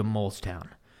take you to Molestown.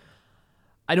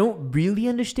 I don't really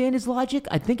understand his logic.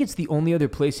 I think it's the only other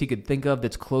place he could think of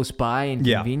that's close by and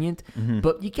convenient. Mm-hmm.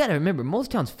 But you got to remember,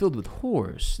 Molestown's filled with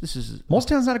whores.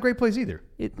 Molestown's not a great place either.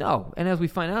 No, and as we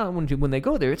find out when they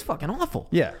go there, it's fucking awful.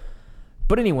 Yeah.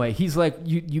 But anyway, he's like,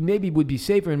 you maybe would be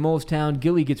safer in Molestown.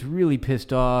 Gilly gets really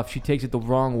pissed off. She takes it the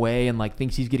wrong way and like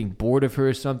thinks he's getting bored of her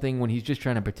or something when he's just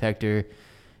trying to protect her.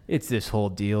 It's this whole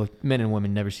deal. Men and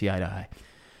women never see eye to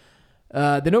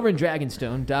eye. Then over in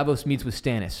Dragonstone, Davos meets with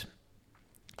Stannis.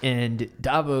 And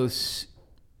Davos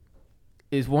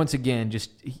is once again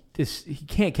he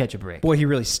can't catch a break. Boy, he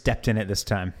really stepped in it this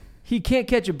time. He can't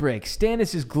catch a break.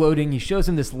 Stannis is gloating. He shows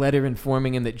him this letter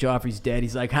informing him that Joffrey's dead.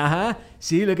 He's like, haha,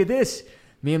 see, look at this.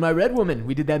 Me and my red woman,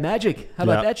 we did that magic. How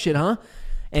about that shit, huh?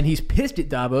 And he's pissed at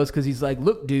Davos because he's like,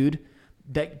 look, dude,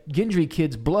 that Gendry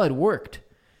kid's blood worked.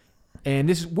 And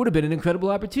this would have been an incredible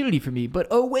opportunity for me. But,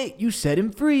 oh, wait, you set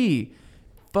him free.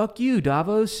 Fuck you,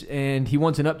 Davos. And he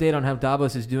wants an update on how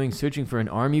Davos is doing searching for an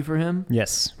army for him.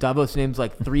 Yes. Davos names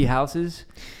like 3 houses.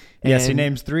 Yes, he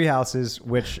names 3 houses,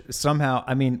 which somehow,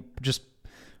 I mean, just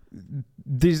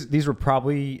these were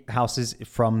probably houses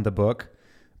from the book,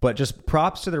 but just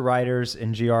props to the writers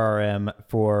in GRRM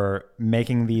for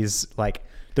making these, like,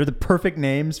 they're the perfect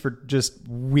names for just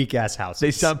weak ass houses.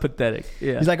 They sound pathetic.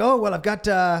 Yeah. He's like, oh well, I've got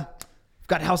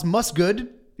House Musgood,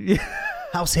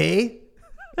 House Hay.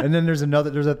 And then there's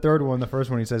a third one. The first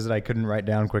one he says that I couldn't write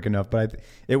down quick enough, but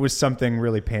it was something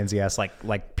really pansy-ass,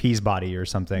 like Peasbody or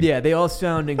something. Yeah, they all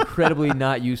sound incredibly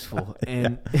not useful.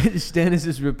 And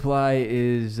Stannis' reply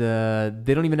is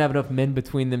they don't even have enough men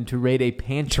between them to raid a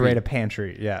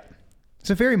pantry. Yeah. It's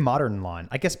a very modern line.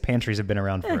 I guess pantries have been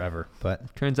around forever,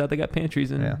 but turns out they got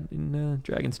pantries in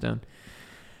Dragonstone.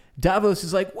 Davos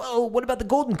is like, well, what about the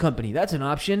Golden Company? That's an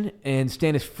option. And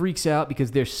Stannis freaks out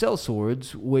because they're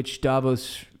sellswords, which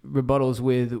Davos rebuttals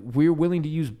with, we're willing to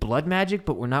use blood magic,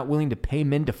 but we're not willing to pay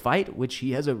men to fight, which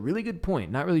he has a really good point.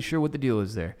 Not really sure what the deal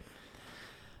is there.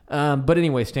 But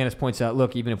anyway, Stannis points out,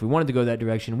 look, even if we wanted to go that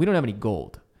direction, we don't have any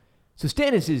gold. So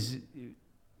Stannis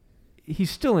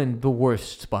he's still in the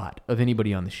worst spot of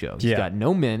anybody on the show. He's got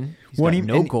no men. He's got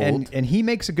no gold. And he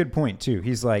makes a good point, too.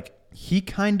 He's like,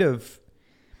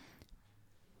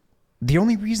 the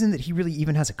only reason that he really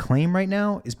even has a claim right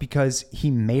now is because he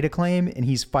made a claim and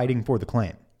he's fighting for the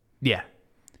claim. Yeah.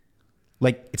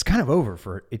 Like, it's kind of over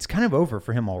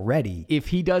for him already. If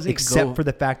he doesn't except for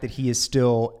the fact that he is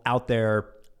still out there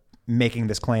making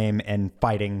this claim and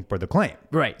fighting for the claim.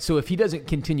 Right. So if he doesn't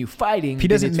continue fighting,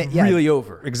 it's really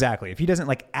over. Exactly. If he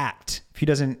doesn't act, if he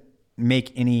doesn't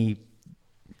make any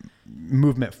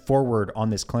movement forward on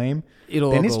this claim,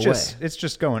 it's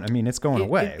just going. I mean, it's going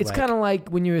away. It's kind of like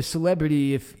when you're a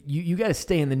celebrity. If you got to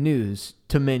stay in the news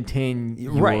to maintain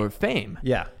your fame.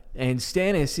 Yeah. And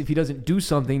Stannis, if he doesn't do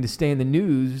something to stay in the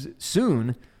news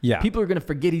soon, people are going to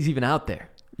forget he's even out there.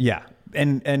 Yeah.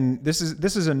 And this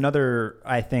is another,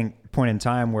 I think, point in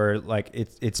time where like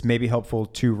it's maybe helpful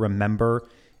to remember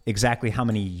exactly how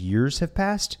many years have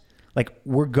passed. Like,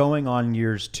 we're going on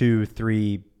years 2,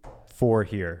 3, 4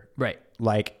 here. Right.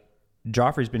 Like,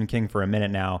 Joffrey's been king for a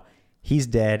minute now. He's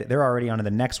dead. They're already on to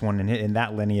the next one in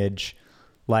that lineage.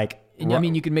 Like, I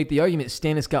mean, you can make the argument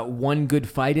Stannis got one good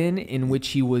fight in which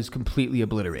he was completely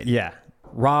obliterated. Yeah.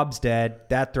 Robb's dead.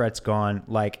 That threat's gone.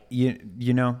 Like,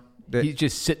 you know. He's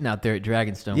just sitting out there at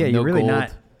Dragonstone. Yeah, with you're really gold,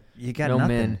 not. You got nothing.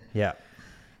 Men. Yeah.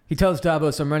 He tells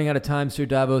Davos, I'm running out of time, Sir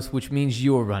Davos, which means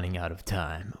you're running out of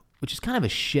time, which is kind of a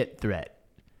shit threat.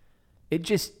 I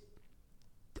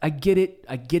get it.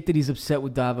 I get that he's upset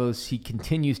with Davos. He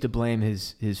continues to blame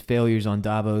his failures on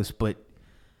Davos, but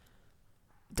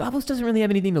Davos doesn't really have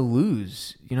anything to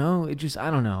lose. You know,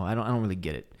 I don't know. I don't really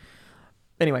get it.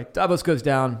 Anyway, Davos goes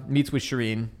down, meets with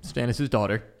Shireen, Stannis'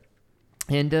 daughter,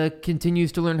 and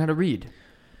continues to learn how to read.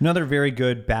 Another very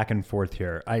good back and forth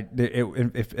here.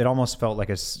 It almost felt like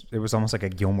it was almost like a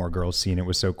Gilmore Girls scene. It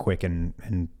was so quick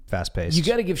and fast paced. You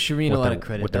got to give Shireen a lot of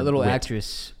credit. That little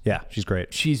actress. Yeah, she's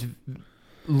great. She's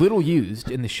little used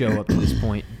in the show up to this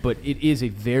point, but it is a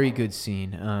very good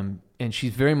scene. And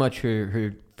she's very much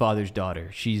her father's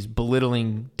daughter. She's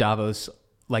belittling Davos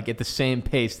like at the same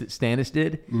pace that Stannis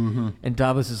did. Mm-hmm. And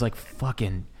Davos is like,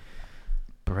 fucking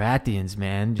Baratheons,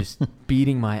 man, just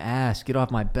beating my ass. Get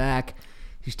off my back.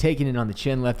 He's taking it on the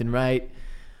chin left and right.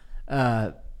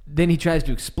 Then he tries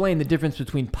to explain the difference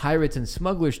between pirates and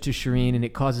smugglers to Shireen, and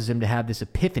it causes him to have this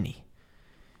epiphany.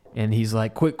 And he's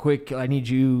like, quick, I need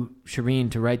you, Shireen,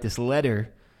 to write this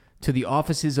letter to the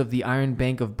offices of the Iron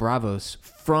Bank of Bravos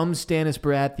from Stannis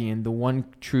Baratheon, the one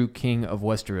true king of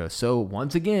Westeros. So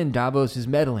once again, Davos is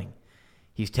meddling.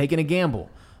 He's taking a gamble.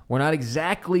 We're not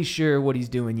exactly sure what he's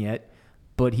doing yet,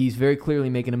 but he's very clearly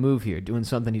making a move here, doing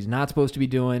something he's not supposed to be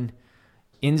doing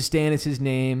in Stannis'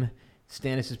 name.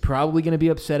 Stannis is probably going to be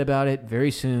upset about it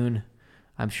very soon.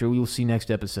 I'm sure we will see next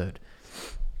episode.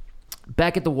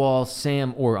 Back at the wall,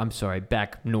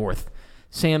 back north,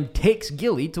 Sam takes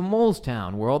Gilly to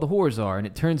Molestown, where all the whores are, and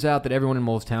it turns out that everyone in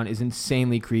Molestown is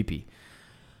insanely creepy,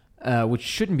 which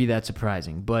shouldn't be that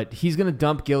surprising. But he's going to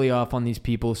dump Gilly off on these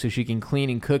people so she can clean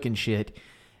and cook and shit.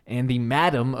 And the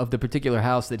madam of the particular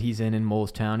house that he's in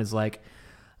Molestown is like,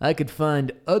 I could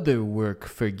find other work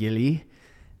for Gilly.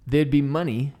 There'd be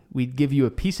money. We'd give you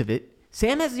a piece of it.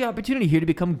 Sam has the opportunity here to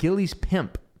become Gilly's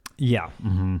pimp. Yeah.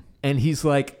 Mm-hmm. And he's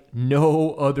like,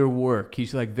 no other work.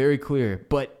 He's like very clear.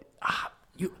 But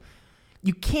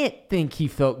you can't think he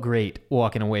felt great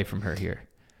walking away from her here.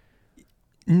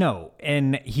 No.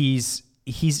 And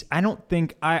I don't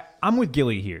think, I'm with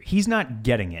Gilly here. He's not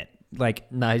getting it.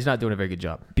 No, he's not doing a very good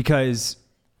job. Because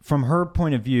from her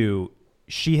point of view,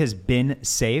 she has been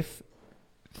safe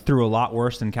through a lot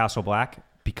worse than Castle Black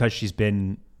because she's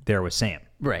been there with Sam.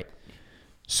 Right.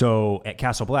 So at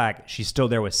Castle Black, she's still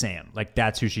there with Sam.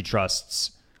 That's who she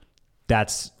trusts.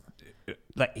 That's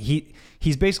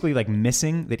he's basically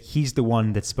missing that he's the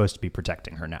one that's supposed to be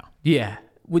protecting her now. Yeah.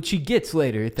 Which he gets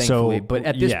later, thankfully. But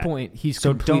at this point, he's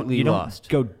completely lost.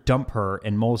 Don't go dump her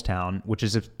in Molestown, which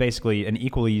is basically an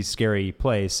equally scary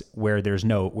place where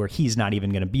he's not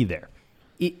even going to be there.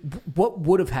 What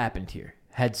would have happened here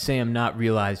had Sam not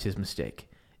realized his mistake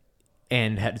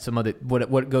and had some other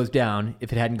what goes down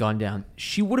if it hadn't gone down?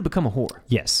 She would have become a whore.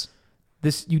 Yes.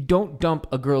 You don't dump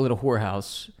a girl at a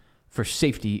whorehouse for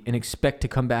safety and expect to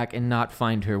come back and not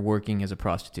find her working as a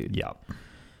prostitute. Yeah.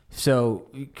 So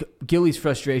Gilly's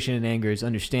frustration and anger is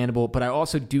understandable, but I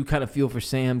also do kind of feel for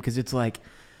Sam because it's like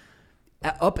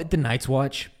up at the Night's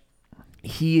Watch,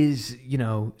 he is,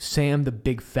 Sam the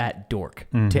big fat dork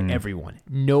to everyone.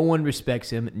 No one respects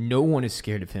him. No one is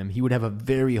scared of him. He would have a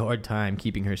very hard time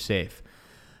keeping her safe.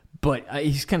 But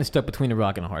he's kind of stuck between a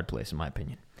rock and a hard place, in my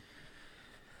opinion.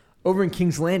 Over in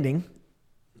King's Landing,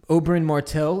 Oberyn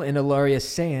Martell and Ilaria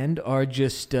Sand are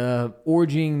just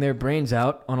orgying their brains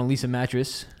out on a Lisa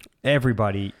mattress.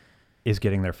 Everybody is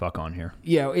getting their fuck on here.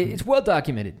 Yeah, it's well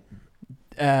documented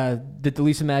that the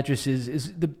Lisa mattress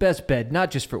is the best bed,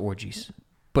 not just for orgies,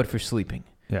 but for sleeping.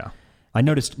 Yeah. I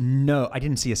noticed, I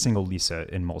didn't see a single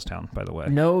Lisa in Molestown, by the way.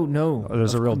 No.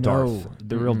 There's a real Darth.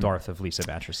 The real Darth of Lisa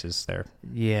mattresses there.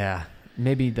 Yeah.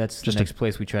 Maybe that's just the next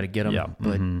place we try to get them. Yeah.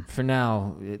 But for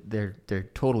now, they're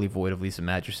totally void of Lisa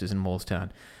mattresses in Molestown.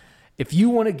 If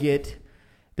you want to get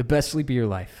the best sleep of your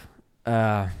life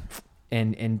and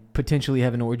potentially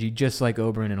have an orgy just like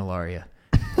Oberyn and Ilaria,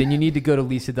 then you need to go to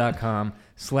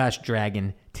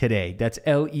lisa.com/dragon today. That's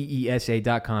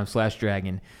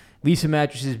LEESA.com/dragon. Lisa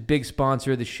Mattresses, big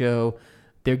sponsor of the show.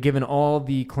 They're giving all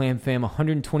the Clam Fam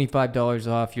 $125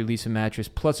 off your Lisa mattress,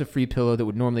 plus a free pillow that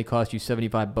would normally cost you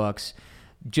 $75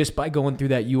 just by going through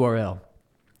that URL,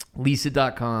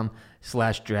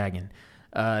 lisa.com/dragon.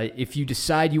 If you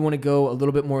decide you want to go a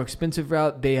little bit more expensive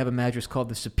route, they have a mattress called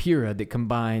the Sapira that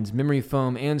combines memory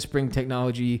foam and spring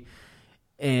technology,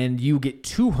 and you get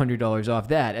 $200 off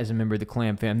that as a member of the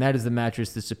Clam Fam. That is the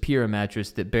mattress, the Sapira mattress,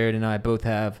 that Barrett and I both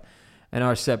have in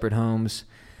our separate homes.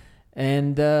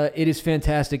 And it is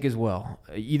fantastic as well.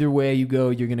 Either way you go,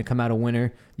 you're going to come out a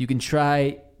winner. You can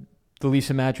try the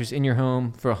Lisa mattress in your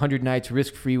home for 100 nights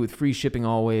risk-free with free shipping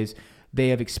always. They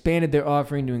have expanded their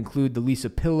offering to include the Lisa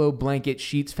pillow, blanket,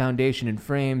 sheets, foundation, and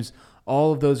frames.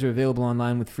 All of those are available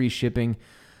online with free shipping.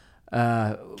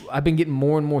 I've been getting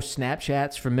more and more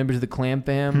Snapchats from members of the Clam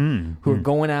Fam who are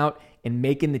going out and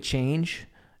making the change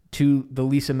to the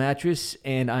Lisa mattress,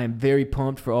 and I am very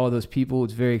pumped for all those people.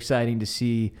 It's very exciting to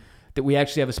see that we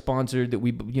actually have a sponsor that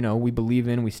we believe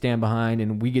in, we stand behind,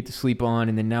 and we get to sleep on,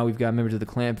 and then now we've got members of the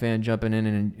Clam Fan jumping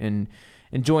in and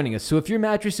joining us. So if your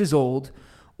mattress is old,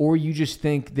 or you just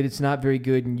think that it's not very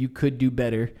good and you could do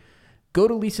better, go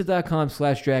to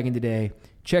lisa.com/dragon today.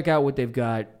 Check out what they've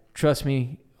got. Trust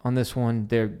me on this one.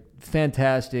 They're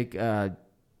fantastic.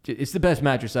 It's the best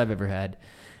mattress I've ever had,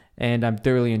 and I'm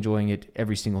thoroughly enjoying it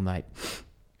every single night.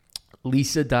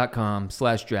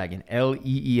 Lisa.com/dragon,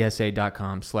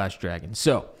 LEESA.com/dragon.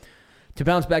 So, To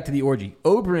bounce back to the orgy,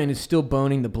 Oberyn is still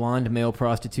boning the blonde male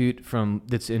prostitute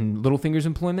that's in Littlefinger's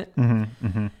employment. Mm-hmm,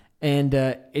 mm-hmm. And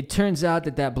it turns out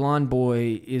that blonde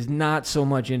boy is not so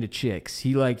much into chicks.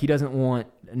 He doesn't want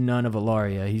none of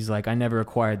Ilaria. He's like, I never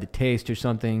acquired the taste or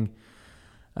something.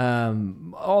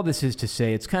 All this is to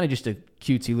say, it's kind of just a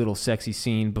cutesy little sexy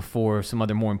scene before some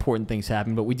other more important things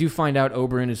happen. But we do find out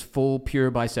Oberyn is full,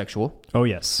 pure bisexual. Oh,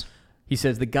 yes. He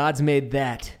says, the gods made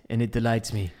that, and it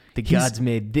delights me. The gods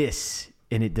made this,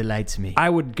 and it delights me. I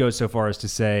would go so far as to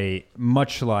say,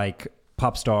 much like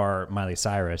pop star Miley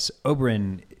Cyrus,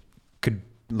 Oberyn could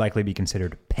likely be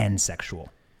considered pansexual.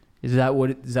 Is that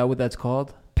what that's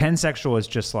called? Pansexual is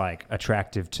just like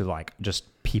attractive to like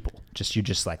just people. You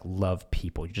just like love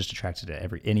people. You're just attracted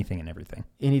to anything and everything.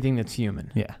 Anything that's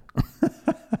human. Yeah.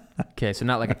 Okay, so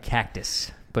not like a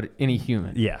cactus, but any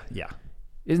human. Yeah.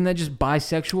 Isn't that just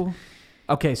bisexual?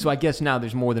 Okay, so I guess now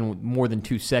there's more than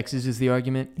two sexes is the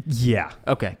argument? Yeah.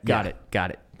 Okay, got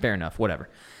it. Fair enough, whatever.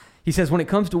 He says, when it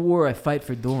comes to war, I fight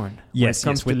for Dorne. Yes.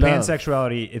 With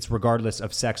pansexuality, it's regardless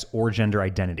of sex or gender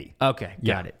identity. Okay,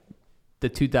 got it. The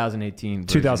 2018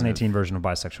 version of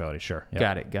bisexuality, sure.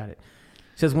 Yep. Got it.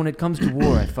 He says, when it comes to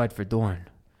war, I fight for Dorne.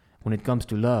 When it comes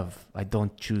to love, I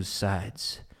don't choose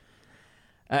sides.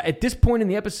 At this point in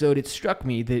the episode, it struck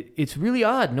me that it's really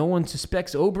odd. No one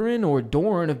suspects Oberyn or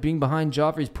Dorne of being behind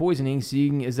Joffrey's poisoning,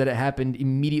 seeing as that it happened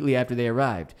immediately after they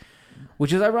arrived.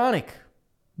 Which is ironic,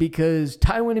 because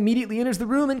Tywin immediately enters the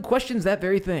room and questions that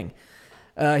very thing.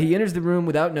 He enters the room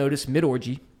without notice,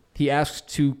 mid-orgy. He asks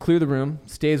to clear the room,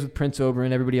 stays with Prince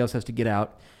Oberyn, everybody else has to get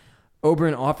out.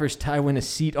 Oberyn offers Tywin a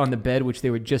seat on the bed, which they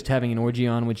were just having an orgy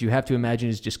on, which you have to imagine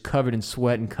is just covered in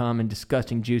sweat and cum and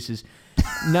disgusting juices.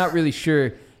 Not really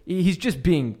sure. He's just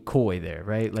being coy there,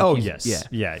 right? Like yes.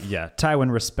 Yeah.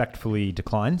 Tywin respectfully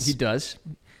declines. He does.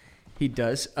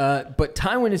 But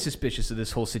Tywin is suspicious of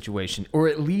this whole situation, or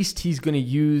at least he's going to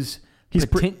use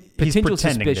potential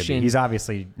suspicion. He's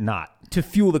obviously not. To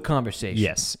fuel the conversation.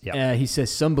 Yes. Yep. He says,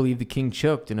 some believe the king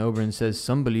choked, and Oberyn says,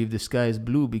 some believe the sky is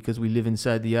blue because we live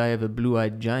inside the eye of a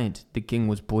blue-eyed giant. The king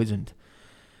was poisoned.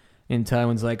 And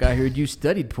Tywin's like, I heard you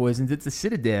studied poisons at the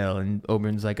Citadel. And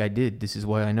Oberyn's like, I did. This is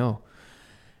why I know.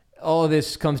 All of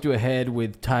this comes to a head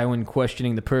with Tywin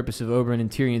questioning the purpose of Oberyn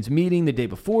and Tyrion's meeting the day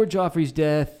before Joffrey's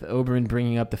death. Oberyn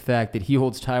bringing up the fact that he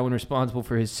holds Tywin responsible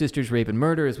for his sister's rape and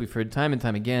murder, as we've heard time and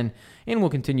time again, and will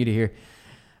continue to hear.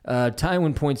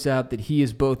 Tywin points out that he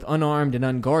is both unarmed and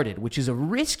unguarded, which is a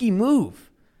risky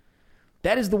move.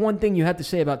 That is the one thing you have to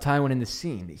say about Tywin in this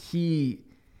scene.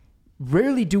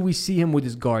 Rarely do we see him with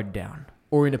his guard down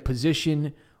or in a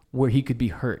position where he could be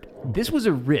hurt. This was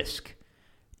a risk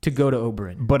to go to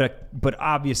Oberyn, but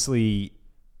obviously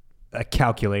a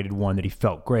calculated one that he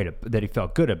felt good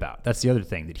about. That's the other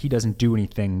thing, that he doesn't do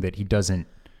anything that he doesn't.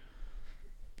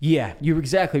 Yeah, you're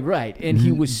exactly right, and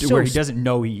he was so where he doesn't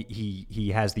know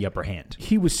he has the upper hand.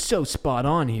 He was so spot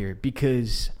on here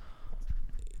because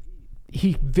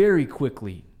he very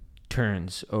quickly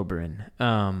turns Oberyn.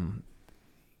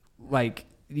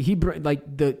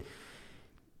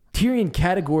 Tywin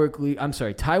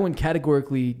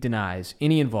categorically denies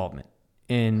any involvement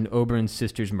in Oberyn's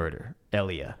sister's murder.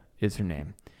 Elia is her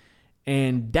name.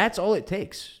 And that's all it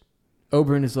takes.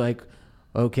 Oberyn is like,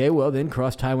 okay, well then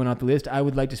cross Tywin off the list. I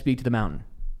would like to speak to the mountain.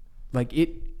 Like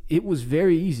it was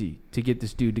very easy to get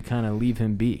this dude to kind of leave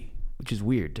him be, which is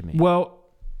weird to me. Well,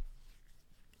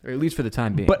 or at least for the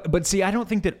time being. But see, I don't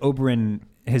think that Oberyn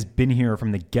has been here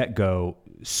from the get-go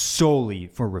solely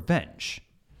for revenge.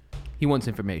 He wants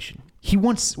information. He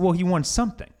wants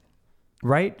something,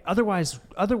 right? Otherwise,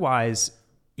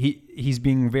 he's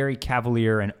being very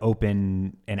cavalier and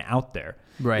open and out there.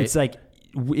 Right. It's like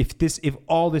if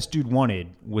all this dude wanted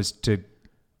was to,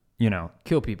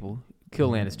 kill people,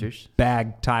 kill Lannisters,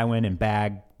 bag Tywin and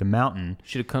bag the mountain,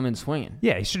 should have come in swinging.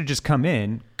 Yeah, he should have just come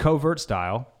in covert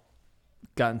style,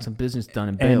 gotten some business done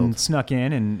and bailed, and snuck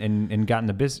in and gotten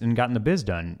the biz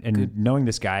done. And knowing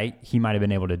this guy, he might have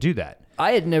been able to do that.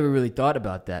 I had never really thought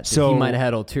about that. So he might have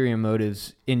had ulterior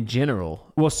motives in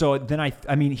general. Well, so then I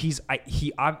mean,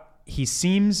 he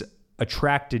seems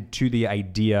attracted to the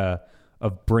idea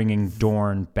of bringing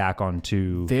Dorne back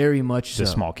onto very much the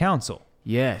small council.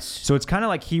 Yes. So it's kind of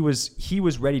like he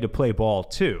was ready to play ball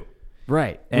too.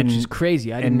 Right. Which is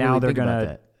crazy. I didn't really think about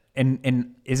that.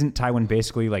 And isn't Tywin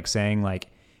basically like saying like,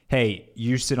 hey,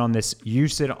 you sit on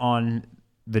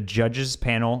the judges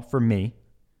panel for me,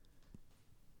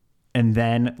 and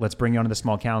then let's bring you onto the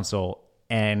small council,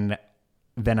 and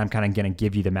then I'm kind of going to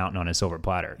give you the mountain on a silver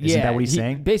platter. Isn't that what he's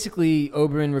saying? Basically,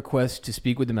 Oberyn requests to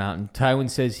speak with the mountain. Tywin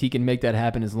says he can make that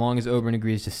happen as long as Oberyn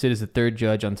agrees to sit as the third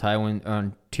judge on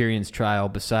Tyrion's trial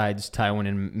besides Tywin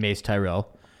and Mace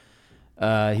Tyrell.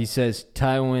 He says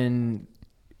Tywin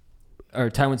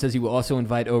says he will also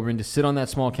invite Oberyn to sit on that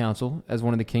small council as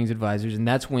one of the king's advisors, and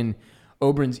that's when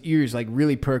Oberyn's ears like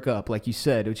really perk up, like you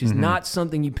said, which is not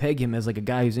something you peg him as like a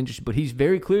guy who's interested, but he's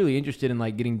very clearly interested in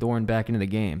like getting Dorne back into the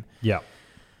game. Yeah.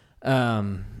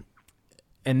 And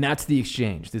that's the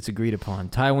exchange that's agreed upon.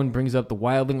 Tywin brings up the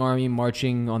wildling army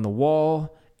marching on the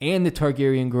wall and the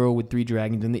Targaryen girl with 3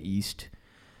 dragons in the east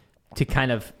to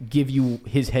kind of give you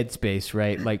his headspace,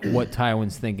 right? Like what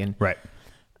Tywin's thinking. Right.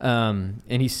 And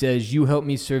he says, you help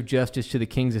me serve justice to the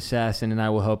king's assassin, and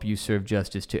I will help you serve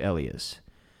justice to Elias.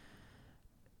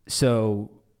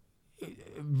 So,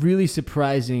 really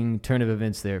surprising turn of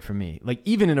events there for me. Like,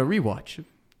 even in a rewatch,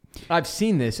 I've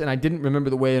seen this, and I didn't remember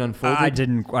the way it unfolded. I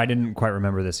didn't quite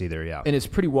remember this either, yeah. And it's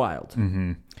pretty wild.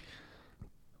 Mm-hmm.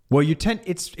 Well,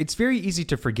 it's very easy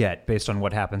to forget based on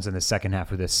what happens in the second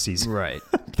half of this season. Right.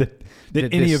 that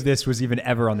any of this was even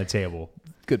ever on the table.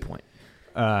 Good point.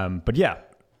 But yeah.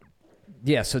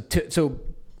 Yeah, so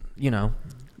you know,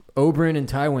 Oberyn and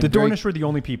Tywin... The Dornish were the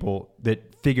only people that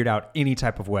figured out any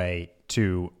type of way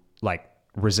to, like,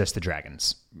 resist the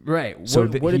dragons. Right. So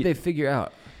what did they figure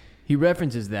out? He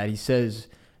references that. He says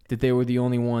that they were the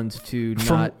only ones to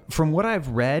not... From what I've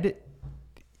read,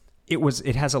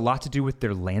 it has a lot to do with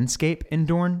their landscape in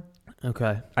Dorne.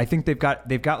 Okay. I think they've got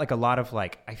like a lot of,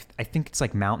 like, I think it's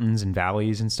like mountains and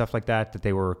valleys and stuff like that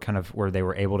they were kind of, where they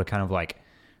were able to kind of, like...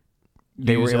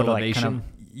 They were able elevation. to, like, kind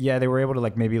of... Yeah, they were able to,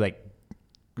 like, maybe, like,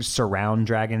 surround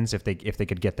dragons if they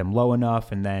could get them low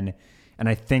enough, and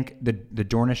I think the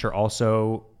Dornish are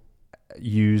also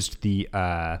used the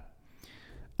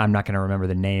I'm not going to remember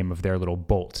the name of their little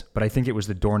bolt, but I think it was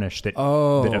the Dornish that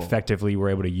effectively were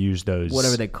able to use those,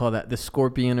 whatever they call that, the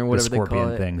scorpion or whatever they call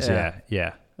it. Things.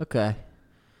 Yeah. Okay.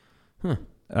 Huh.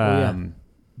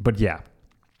 But yeah,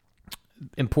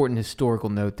 important historical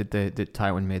note that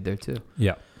Tywin made there too.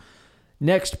 Yeah.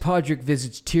 Next, Podrick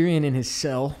visits Tyrion in his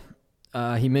cell.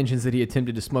 He mentions that he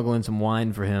attempted to smuggle in some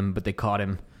wine for him, but they caught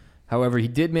him. However, he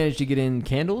did manage to get in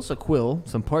candles, a quill,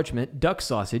 some parchment, duck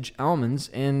sausage, almonds,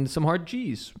 and some hard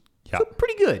cheese. Yeah. So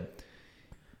pretty good.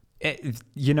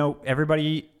 You know,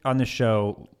 everybody on the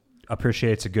show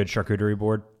appreciates a good charcuterie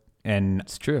board, and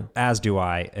it's true. As do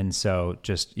I. And so,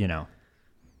 just, you know,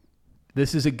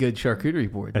 this is a good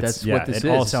charcuterie board. That's what this is. It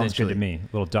all sounds good to me. A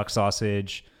little duck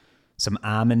sausage, some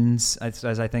almonds,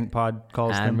 as I think Pod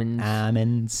calls them.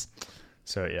 Almonds.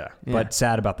 So yeah, but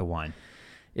sad about the wine.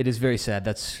 It is very sad.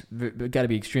 That's got to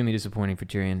be extremely disappointing for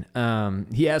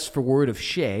Tyrion. He asks for word of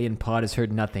Shay, and Pod has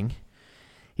heard nothing.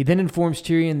 He then informs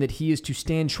Tyrion that he is to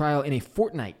stand trial in a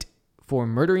fortnight for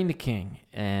murdering the king.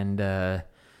 And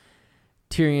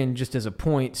Tyrion, just as a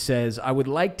point, says, I would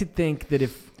like to think that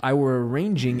if I were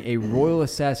arranging a royal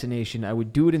assassination, I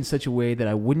would do it in such a way that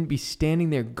I wouldn't be standing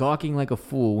there gawking like a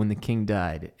fool when the king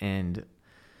died. And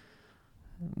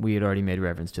we had already made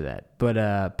reference to that. But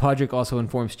Podrick also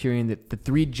informs Tyrion that the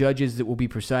 3 judges that will be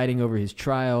presiding over his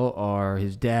trial are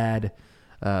his dad,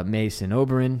 Mace, and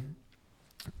Oberyn.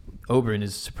 Oberyn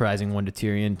is a surprising one to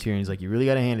Tyrion. Tyrion's like, you really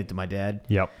got to hand it to my dad.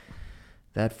 Yep.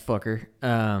 That fucker.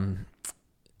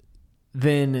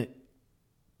 Then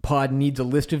Pod needs a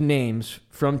list of names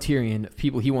from Tyrion of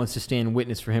people he wants to stand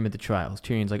witness for him at the trials.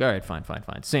 Tyrion's like, all right, fine.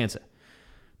 Sansa.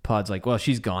 Pod's like, well,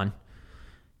 she's gone.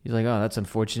 He's like, oh, that's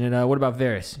unfortunate. What about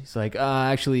Varys? He's like,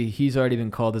 actually, he's already been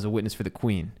called as a witness for the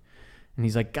queen. And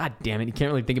he's like, God damn it, he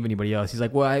can't really think of anybody else. He's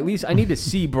like, well, at least I need to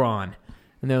see Bronn.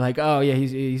 And they're like, oh, yeah,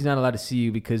 he's not allowed to see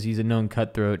you because he's a known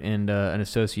cutthroat and an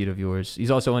associate of yours.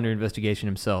 He's also under investigation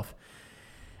himself.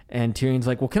 And Tyrion's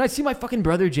like, well, can I see my fucking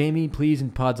brother, Jaime, please?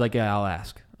 And Pod's like, yeah, I'll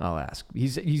ask.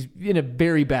 He's in a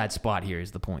very bad spot here is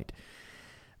the point.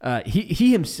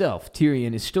 He himself,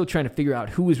 Tyrion, is still trying to figure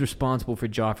out who is responsible for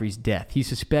Joffrey's death. He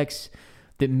suspects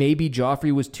that maybe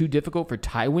Joffrey was too difficult for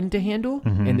Tywin to handle,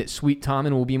 and that Sweet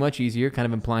Tommen will be much easier, kind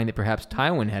of implying that perhaps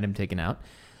Tywin had him taken out.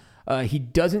 He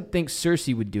doesn't think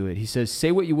Cersei would do it. He says,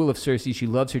 say what you will of Cersei, she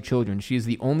loves her children. She is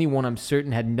the only one I'm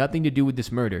certain had nothing to do with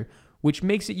this murder, which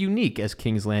makes it unique as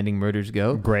King's Landing murders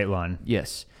go. Great line.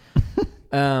 Yes.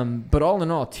 But all in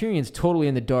all, Tyrion's totally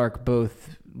in the dark,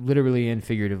 both literally and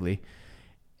figuratively.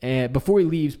 And before he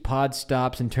leaves, Pod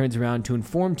stops and turns around to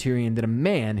inform Tyrion that a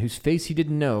man whose face he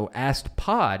didn't know asked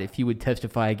Pod if he would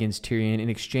testify against Tyrion in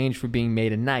exchange for being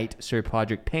made a knight, Sir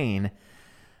Podrick Payne.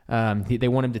 They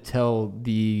want him to tell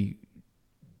the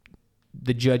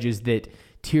judges that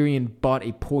Tyrion bought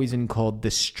a poison called the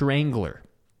Strangler.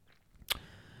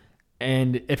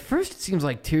 And at first it seems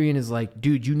like Tyrion is like,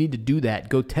 dude, you need to do that.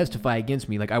 Go testify against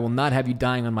me. Like, I will not have you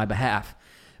dying on my behalf.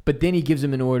 But then he gives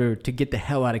him an order to get the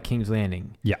hell out of King's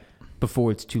Landing. Yeah.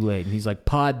 Before it's too late. And he's like,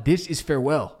 Pod, this is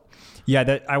farewell. Yeah,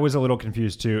 that I was a little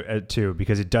confused too,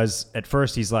 because it does, at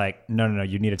first he's like, no,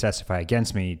 you need to testify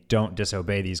against me. Don't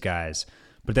disobey these guys.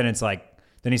 But then it's like,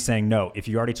 then he's saying, no, if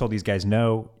you already told these guys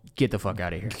no, get the fuck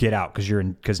out of here. Get out,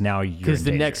 because now you're in Because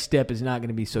the danger. next step is not going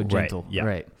to be so gentle. Right, yeah.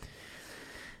 Right.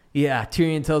 Yeah,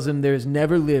 Tyrion tells him there's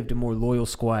never lived a more loyal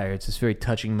squire. It's this very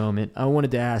touching moment. I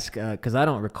wanted to ask, because I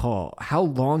don't recall, how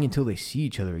long until they see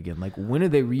each other again? Like, when are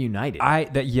they reunited?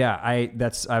 I've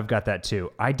got that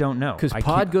too. I don't know. Because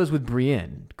Pod goes with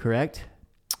Brienne, correct?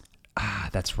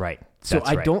 That's right.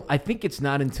 I think it's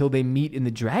not until they meet in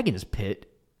the Dragon's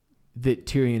Pit that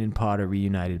Tyrion and Pod are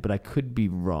reunited, but I could be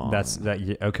wrong.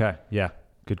 Okay. Yeah.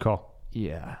 Good call.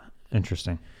 Yeah.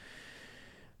 Interesting.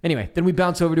 Anyway, then we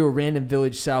bounce over to a random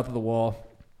village south of the wall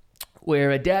where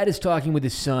a dad is talking with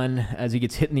his son as he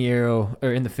gets hit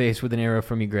in the face with an arrow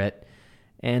from Ygritte.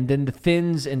 And then the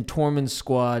Thyns and Tormund's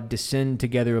squad descend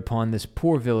together upon this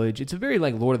poor village. It's a very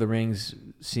like Lord of the Rings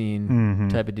scene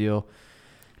type of deal.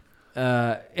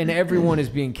 And everyone is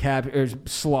being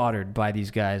slaughtered by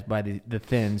these guys, by the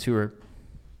Thyns, who are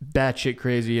batshit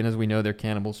crazy, and as we know, they're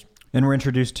cannibals. And we're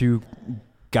introduced to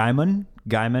Gaimon.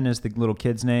 Gaimon is the little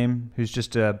kid's name, who's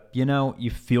just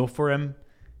you feel for him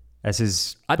as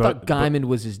his... I thought Gaimon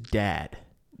was his dad.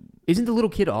 Isn't the little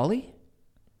kid Ollie?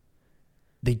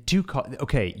 They do call...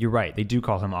 Okay, you're right. They do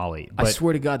call him Ollie. I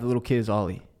swear to God, the little kid is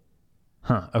Ollie.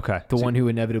 Huh, okay. The one who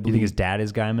inevitably... You think his dad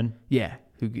is Gaimon? Yeah.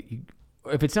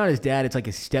 If it's not his dad, it's like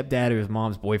his stepdad or his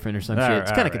mom's boyfriend or some shit.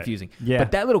 It's kind of confusing. Yeah. But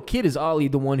that little kid is Ollie,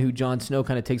 the one who Jon Snow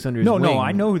kind of takes under his wing. No,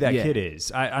 I know who that kid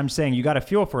is. I'm saying you got to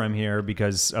feel for him here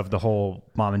because of the whole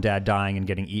mom and dad dying and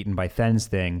getting eaten by Thyns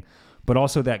thing. But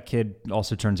also that kid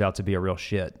also turns out to be a real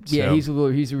shit. So. Yeah, he's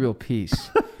a real piece.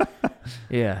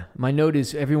 Yeah. My note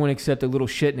is everyone except a little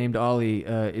shit named Ollie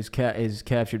is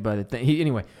captured by the Thyns.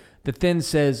 Anyway, the Thyns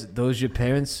says, "Those your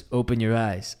parents? Open your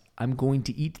eyes. I'm going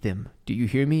to eat them. Do you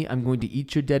hear me? I'm going to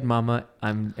eat your dead mama,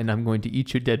 and I'm going to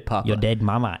eat your dead papa." Your dead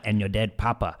mama and your dead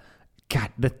papa.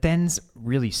 God, the Thyns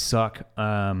really suck.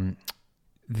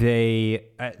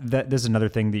 There's another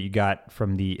thing that you got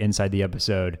from the inside the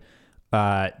episode.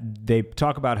 They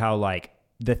talk about how like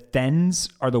the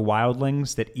Thyns are the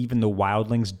wildlings that even the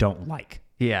wildlings don't like.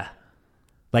 Yeah.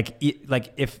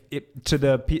 If to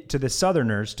the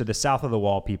Southerners, to the south of the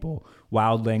wall people,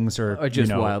 wildlings are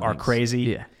just wildlings. Are crazy.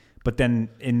 Yeah. But then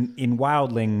in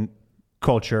wildling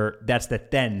culture, that's the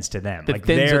Thyns to them. The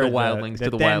Thyns are the wildlings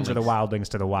to the wildlings. The Thyns are the wildlings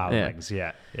to the wildlings.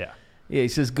 Yeah. Yeah, he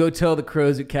says, "Go tell the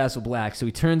crows at Castle Black." So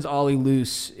he turns Ollie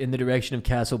loose in the direction of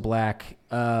Castle Black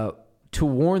to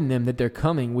warn them that they're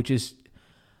coming, which is,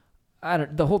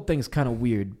 the whole thing's kind of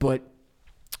weird. But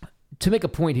to make a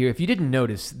point here, if you didn't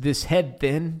notice, this head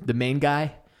Thyn, the main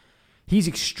guy, he's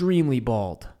extremely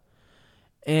bald.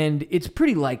 And it's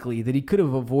pretty likely that he could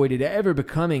have avoided ever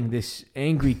becoming this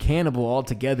angry cannibal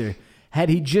altogether had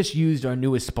he just used our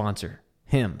newest sponsor,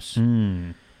 Hims.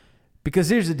 Because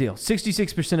here's the deal.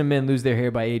 66% of men lose their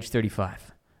hair by age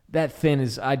 35. That Thyn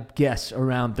is, I'd guess,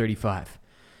 around 35.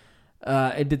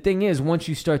 And the thing is, once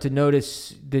you start to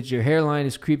notice that your hairline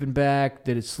is creeping back,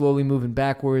 that it's slowly moving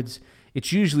backwards,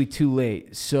 it's usually too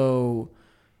late. So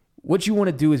what you want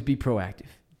to do is be proactive.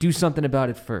 Do something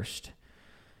about it first.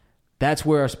 That's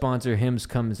where our sponsor, Hims,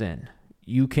 comes in.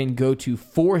 You can go to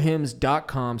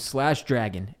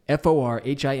forhims.com/dragon,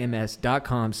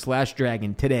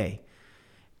 forhims.com/dragon today.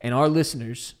 And our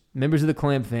listeners, members of the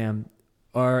Clam Fam,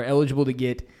 are eligible to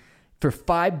get, for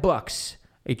 $5,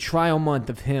 a trial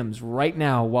month of Hims right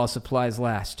now while supplies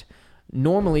last.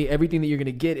 Normally, everything that you're going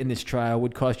to get in this trial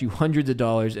would cost you hundreds of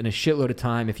dollars and a shitload of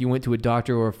time if you went to a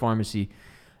doctor or a pharmacy.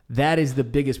 That is the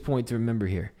biggest point to remember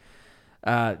here.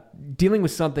 Dealing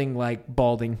with something like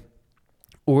balding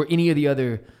or any of the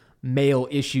other male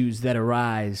issues that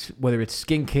arise, whether it's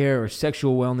skincare or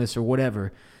sexual wellness or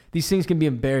whatever, these things can be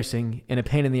embarrassing and a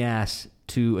pain in the ass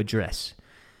to address.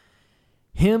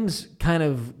 Hims kind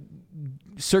of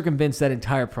circumvents that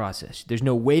entire process. There's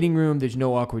no waiting room. There's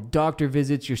no awkward doctor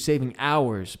visits. You're saving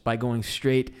hours by going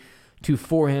straight to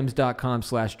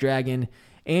forhims.com/dragon,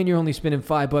 and you're only spending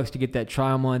 $5 to get that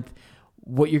trial month.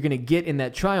 What you're going to get in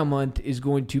that trial month is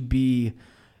going to be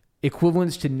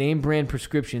equivalents to name brand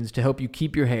prescriptions to help you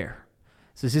keep your hair.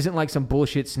 So this isn't like some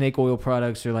bullshit snake oil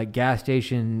products or like gas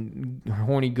station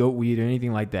horny goat weed or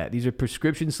anything like that. These are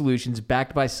prescription solutions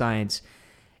backed by science.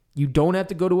 You don't have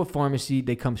to go to a pharmacy.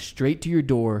 They come straight to your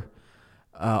door.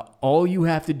 All you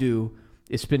have to do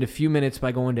is spend a few minutes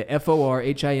by going to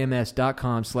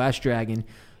forhims.com/dragon.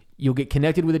 You'll get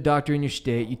connected with a doctor in your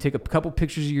state. You take a couple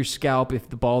pictures of your scalp if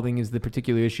the balding is the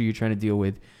particular issue you're trying to deal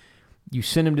with. You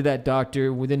send them to that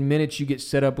doctor. Within minutes, you get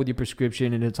set up with your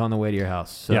prescription, and it's on the way to your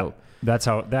house. So that's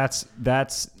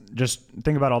just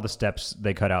think about all the steps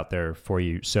they cut out there for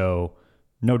you. So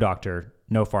no doctor,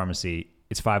 no pharmacy.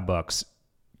 It's $5.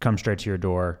 Come straight to your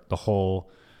door. The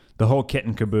whole kit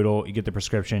and caboodle. You get the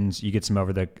prescriptions. You get some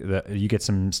you get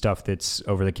some stuff that's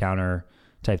over the counter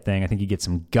type thing. I think you get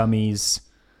some gummies.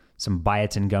 Some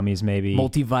biotin gummies, maybe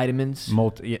multivitamins,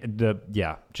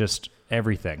 just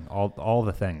everything, all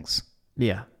the things.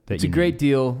 Yeah, it's a great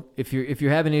deal. If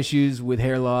you're having issues with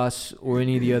hair loss or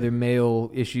any of the other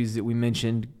male issues that we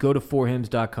mentioned, go to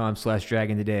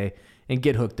forhims.com/dragon today and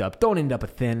get hooked up. Don't end up a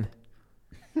thin.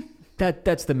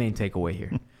 That's the main takeaway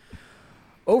here.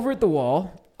 Over at the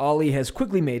wall, Ollie has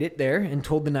quickly made it there and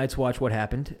told the Night's Watch what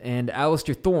happened, and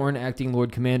Alistair Thorne, acting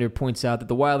Lord Commander, points out that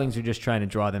the wildlings are just trying to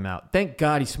draw them out. Thank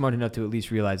God he's smart enough to at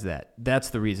least realize that. That's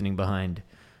the reasoning behind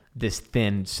this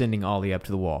Thin sending Ollie up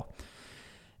to the wall.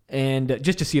 And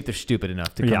just to see if they're stupid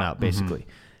enough to come out, basically.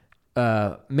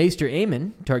 Maester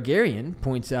Aemon Targaryen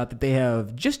points out that they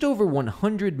have just over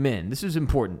 100 men. This is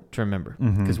important to remember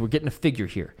because we're getting a figure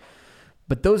here.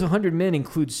 But those 100 men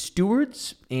include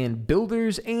stewards and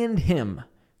builders and him,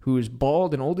 who is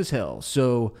bald and old as hell.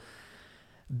 So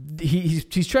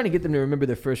he's trying to get them to remember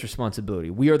their first responsibility.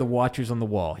 We are the watchers on the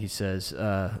wall, he says.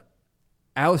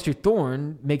 Alistair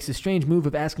Thorne makes a strange move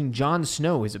of asking Jon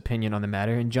Snow his opinion on the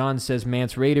matter, and Jon says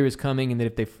Mance Rayder is coming, and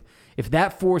that if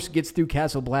that force gets through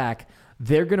Castle Black,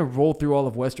 they're going to roll through all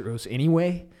of Westeros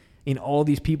anyway, and all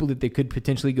these people that they could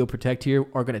potentially go protect here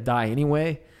are going to die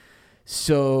anyway,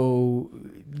 so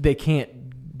they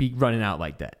can't be running out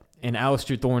like that. And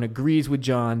Alistair Thorne agrees with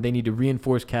Jon. They need to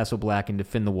reinforce Castle Black and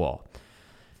defend the wall.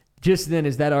 Just then,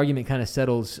 as that argument kind of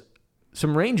settles,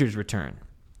 some Rangers return.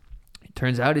 It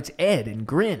turns out it's Ed and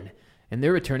Grin, and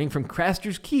they're returning from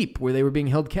Craster's Keep, where they were being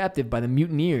held captive by the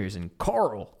mutineers. And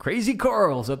Carl, Crazy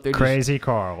Carl's up there. Crazy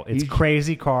Carl. It's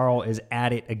Crazy Carl is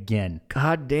at it again.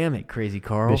 God damn it, Crazy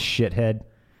Carl. This shithead.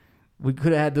 We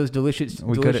could have had those delicious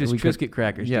Triscuit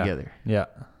crackers together. Yeah.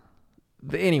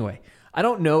 But anyway, I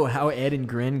don't know how Ed and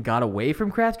Grin got away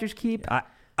from Craster's Keep.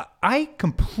 I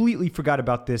completely forgot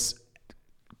about this.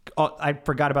 I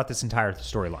forgot about this entire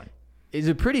storyline. It's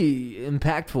a pretty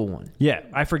impactful one. Yeah,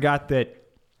 I forgot that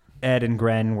Ed and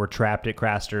Gren were trapped at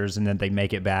Craster's, and then they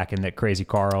make it back, and that Crazy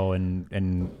Carl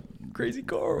and Crazy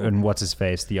Carl and what's his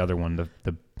face, the other one,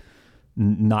 the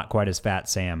not quite as fat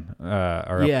Sam,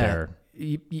 are up there.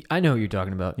 I know who you're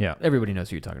talking about. Yeah, everybody knows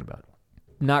who you're talking about.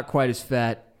 Not quite as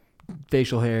fat.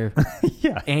 Facial hair,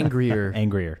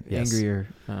 angrier, yes.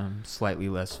 Slightly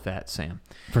less fat Sam.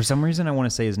 For some reason, I want to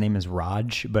say his name is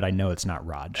Raj, but I know it's not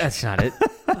Raj. That's not it.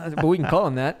 But we can call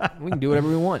him that. We can do whatever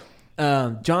we want.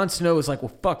 Jon Snow is like,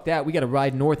 well, fuck that. We got to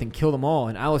ride north and kill them all.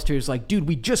 And Alistair's like, dude,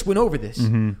 we just went over this.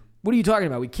 What are you talking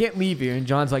about? We can't leave here. And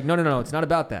Jon's like, no, it's not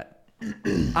about that.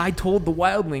 I told the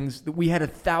wildlings that we had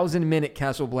 1,000 men at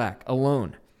Castle Black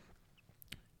alone.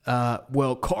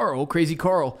 Well, Carl, Crazy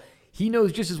Carl, he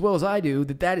knows just as well as I do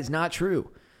that is not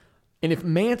true. And if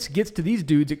Mance gets to these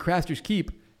dudes at Craster's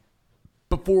Keep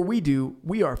before we do,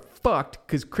 we are fucked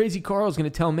because Crazy Carl's going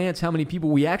to tell Mance how many people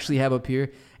we actually have up here,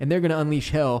 and they're going to unleash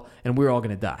hell, and we're all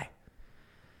going to die.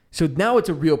 So now it's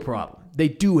a real problem. They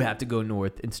do have to go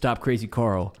north and stop Crazy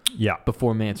Carl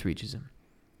before Mance reaches him.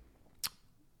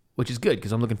 Which is good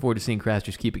because I'm looking forward to seeing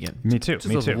Craster's Keep again. Me too.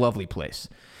 It's a lovely place.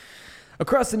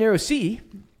 Across the Narrow Sea,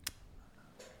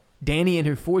 Dany and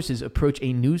her forces approach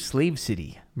a new slave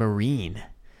city, Marine,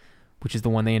 which is the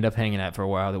one they end up hanging at for a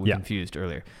while that we confused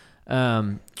earlier.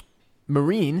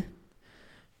 Marine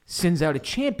sends out a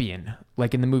champion,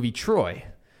 like in the movie Troy,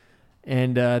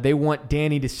 and they want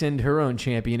Dany to send her own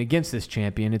champion against this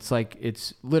champion.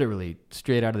 It's literally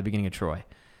straight out of the beginning of Troy.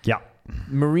 Yeah.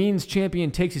 Marine's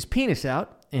champion takes his penis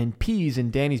out and pees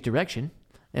in Dany's direction,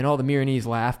 and all the Myronese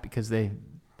laugh because they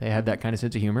have that kind of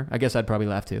sense of humor. I guess I'd probably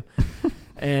laugh too.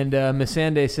 And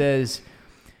Missandei says,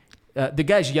 the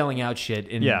guy's yelling out shit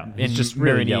in just Myronese.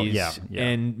 Really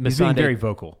And he's being very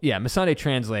vocal. Yeah, Missandei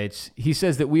translates. He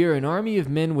says that we are an army of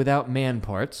men without man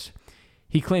parts.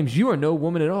 He claims you are no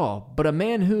woman at all, but a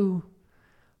man who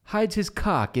hides his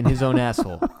cock in his own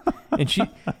asshole. And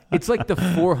it's like the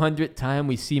 400th time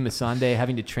we see Missandei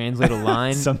having to translate a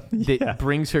line that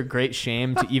brings her great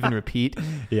shame to even repeat.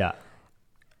 Yeah.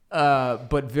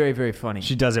 But very, very funny.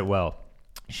 She does it well.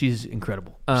 She's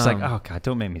incredible. She's like, oh, God,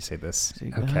 don't make me say this.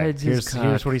 Okay, here's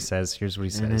what he says. Here's what he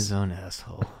says. In his own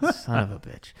asshole. Son of a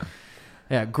bitch.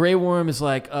 Yeah, Grey Worm is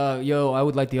like, yo, I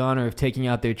would like the honor of taking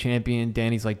out their champion.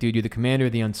 Danny's like, dude, you're the commander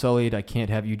of the Unsullied. I can't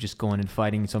have you just going and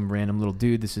fighting some random little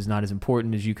dude. This is not as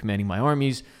important as you commanding my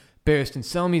armies. Barristan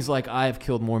Selmy's like, I have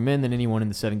killed more men than anyone in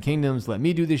the Seven Kingdoms. Let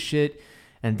me do this shit.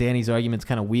 And Danny's argument's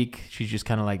kind of weak. She's just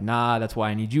kind of like, nah, that's why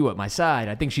I need you at my side.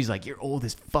 I think she's like, you're old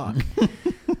as fuck.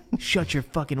 Shut your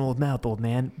fucking old mouth, old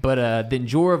man. But then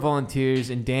Jorah volunteers,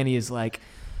 and Danny is like,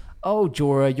 oh,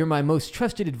 Jorah, you're my most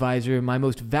trusted advisor, my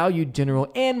most valued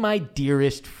general, and my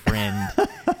dearest friend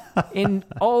in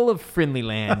all of Friendly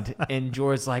Land. And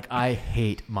Jorah's like, I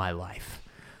hate my life.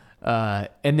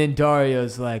 And then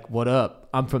Dario's like, what up?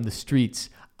 I'm from the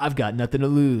streets. I've got nothing to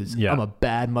lose. Yeah. I'm a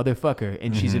bad motherfucker.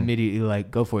 And she's immediately like,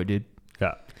 go for it, dude.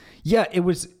 Yeah. Yeah, it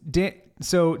was...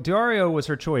 So Dario was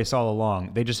her choice all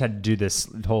along. They just had to do this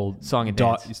whole Song and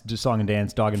dance. Song and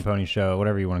dance, dog and pony show,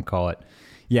 whatever you want to call it.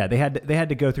 Yeah, they had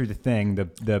to go through the thing,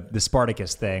 the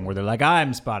Spartacus thing, where they're like,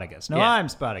 I'm Spartacus. No, Yeah. I'm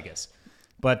Spartacus.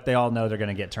 But they all know they're going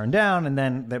to get turned down, and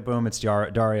then boom, it's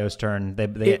Dario's turn.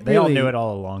 They all knew it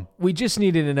all along. We just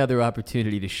needed another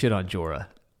opportunity to shit on Jorah.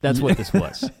 That's what this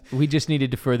was. We just needed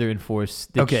to further enforce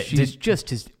that she's just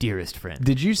his dearest friend.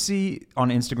 Did you see on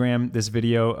Instagram this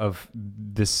video of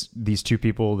these two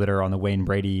people that are on the Wayne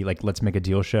Brady like Let's Make a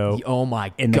Deal show? Oh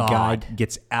my and God. the guy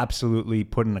gets absolutely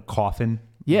put in a coffin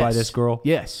Yes. by this girl.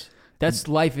 Yes. That's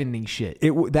life-ending shit.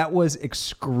 That was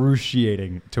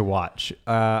excruciating to watch.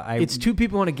 It's two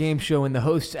people on a game show, and the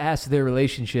host asks their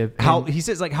relationship. He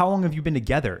says, like, how long have you been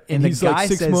together? And he's the guy like,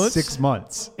 6 says months? 6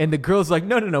 months. And the girl's like,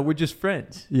 no, we're just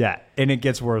friends. Yeah, and it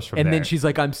gets worse from there. And then she's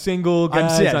like, I'm single,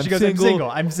 guys. she goes, I'm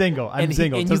single. And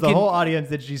Tells the whole audience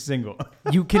that she's single.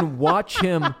 You can watch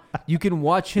him. You can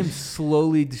watch him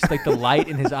slowly, just like the light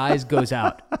in his eyes goes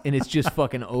out, and it's just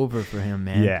fucking over for him,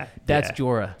 man. Yeah, that's yeah.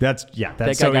 Jorah. That's Jorah.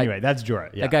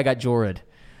 Yeah. That guy got Jorah'd.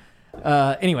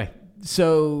 Anyway,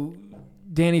 so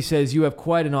Danny says, you have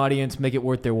quite an audience, make it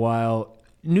worth their while.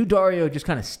 New Dario just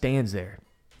kind of stands there.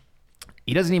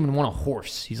 He doesn't even want a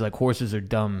horse. He's like, horses are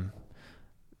dumb,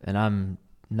 and I'm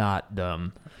not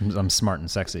dumb. I'm smart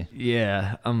and sexy.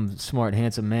 Yeah, I'm a smart,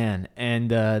 handsome man. And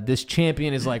this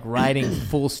champion is like riding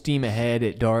full steam ahead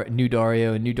at New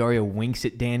Dario, and New Dario winks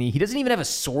at Danny. He doesn't even have a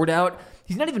sword out.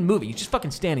 He's not even moving. He's just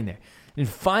fucking standing there. And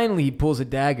finally, he pulls a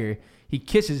dagger. He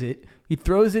kisses it. He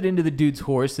throws it into the dude's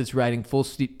horse that's riding full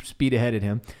speed ahead at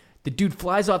him. The dude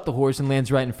flies off the horse and lands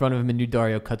right in front of him, and New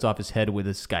Dario cuts off his head with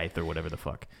a scythe or whatever the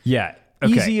fuck. Yeah.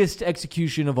 Okay. Easiest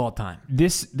execution of all time. The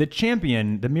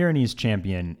Myronese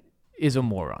champion, is a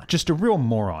moron. Just a real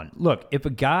moron. Look, if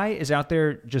a guy is out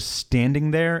there just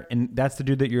standing there, and that's the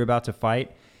dude that you're about to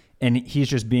fight, and he's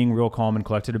just being real calm and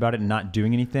collected about it and not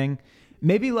doing anything,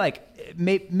 maybe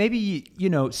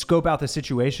scope out the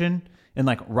situation and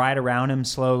like ride around him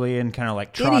slowly and kind of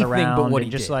like trot Anything around but what and he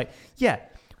just did. like, yeah,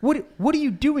 what are you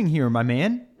doing here, my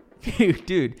man?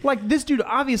 Dude. Like, this dude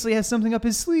obviously has something up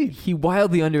his sleeve. He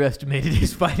wildly underestimated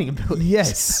his fighting ability.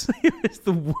 Yes. It was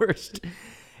the worst.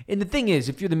 And the thing is,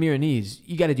 if you're the Myronese,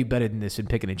 you got to do better than this in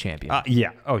picking a champion.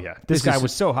 Yeah. Oh, yeah. This guy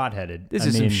was so hot-headed. This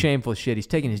is some shameful shit. He's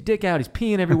taking his dick out. He's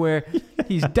peeing everywhere.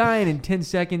 He's dying in 10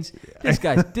 seconds.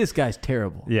 This guy's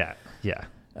terrible. Yeah. Yeah.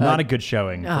 Not a good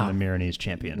showing from the Myronese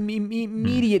champion.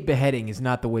 Immediate beheading is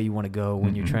not the way you want to go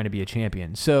when you're trying to be a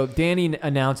champion. So Danny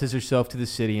announces herself to the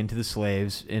city and to the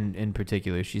slaves in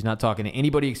particular. She's not talking to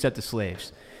anybody except the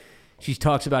slaves. She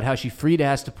talks about how she freed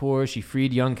Astapor, she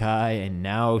freed young Kai, and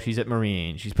now she's at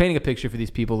Marine. She's painting a picture for these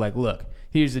people like, look,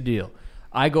 here's the deal.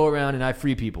 I go around and I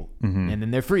free people, and then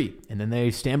they're free, and then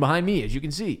they stand behind me, as you can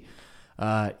see.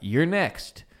 You're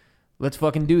next. Let's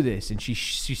fucking do this. And she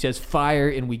says fire,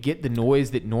 and we get the noise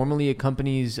that normally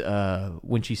accompanies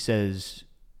when she says...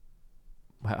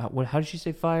 How does she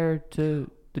say fire to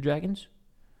the dragons?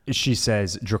 She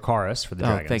says Dracarys for the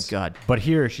dragons. Oh, thank God. But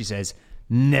here she says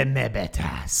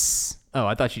Nemebetas. Oh,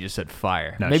 I thought she just said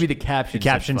fire. No, Maybe the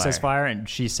caption says fire, and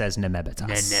she says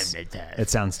Nemebetas. It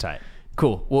sounds tight.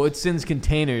 Cool. Well, it sends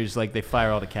containers, like they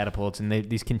fire all the catapults, and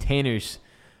these containers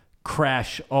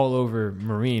crash all over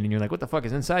Marine, and you're like, what the fuck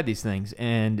is inside these things?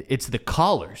 And it's the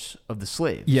collars of the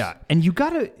slaves. Yeah, and you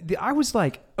gotta... I was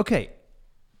like, okay...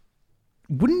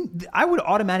 I would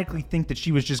automatically think that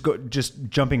she was just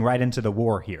jumping right into the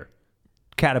war here,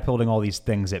 catapulting all these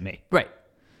things at me. Right.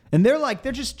 And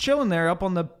they're just chilling there up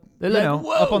on the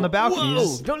up on the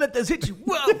balconies. Whoa, don't let this hit you.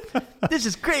 Whoa, this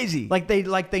is crazy. Like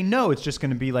they know it's just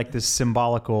going to be like this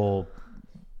symbolical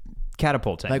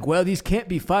catapulting. Like, well, these can't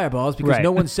be fireballs because Right.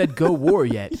 no one said go war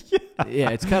yet. Yeah,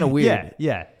 it's kind of weird.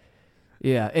 Yeah.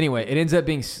 Yeah. Anyway, it ends up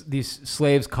being these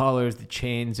slaves' collars, the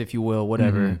chains, if you will,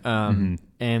 whatever.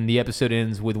 And the episode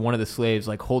ends with one of the slaves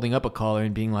like holding up a collar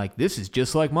and being like, "This is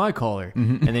just like my collar."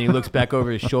 And then he looks back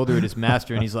over his shoulder at his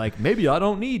master and he's like, "Maybe I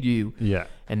don't need you." Yeah.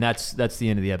 And that's the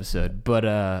end of the episode.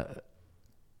 But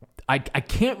I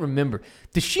can't remember.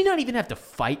 Does she not even have to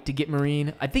fight to get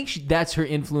Marine? I think that's her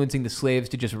influencing the slaves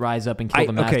to just rise up and kill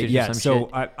the masters. Okay, yeah. Or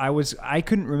some shit. I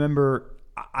couldn't remember.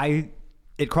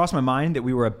 It crossed my mind that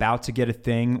we were about to get a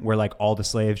thing where like all the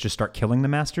slaves just start killing the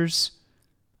masters.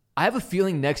 I have a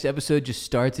feeling next episode just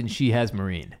starts and she has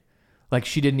Marine. Like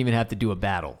she didn't even have to do a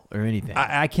battle or anything.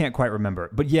 I can't quite remember.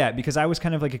 But yeah, because I was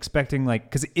kind of like expecting like,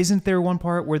 because isn't there one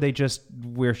part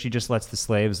where she just lets the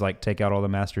slaves like take out all the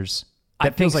masters?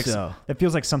 That feels like so. That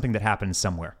feels like something that happens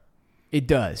somewhere. It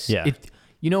does. Yeah.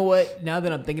 You know what? Now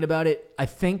that I'm thinking about it, I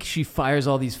think she fires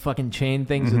all these fucking chain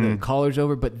things and the collars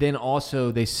over, but then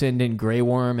also they send in Grey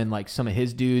Worm and like some of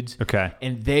his dudes. Okay.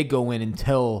 And they go in and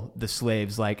tell the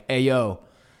slaves like, "Hey, yo,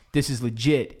 this is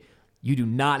legit. You do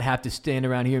not have to stand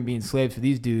around here and be enslaved for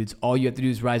these dudes. All you have to do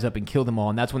is rise up and kill them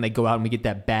all." And that's when they go out and we get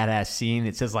that badass scene.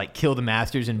 It says like "kill the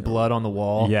masters" in blood on the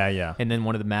wall. Yeah, yeah. And then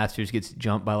one of the masters gets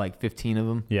jumped by like 15 of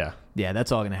them. Yeah. Yeah,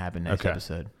 that's all going to happen next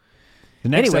episode. The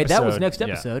next Anyway, episode, that was next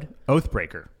episode. Yeah.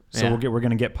 Oathbreaker. So Yeah. we're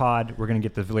gonna get Pod. We're gonna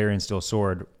get the Valyrian Steel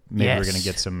Sword. Maybe Yes. we're gonna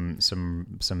get some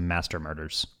master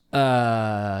murders.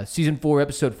 Season 4,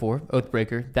 episode 4,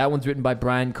 Oathbreaker. That one's written by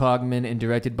Brian Cogman and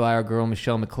directed by our girl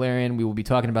Michelle McLaren. We will be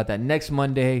talking about that next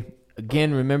Monday.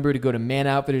 Again, remember to go to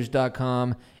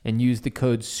manoutfitters.com and use the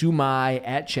code SUMAI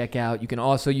at checkout. You can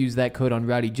also use that code on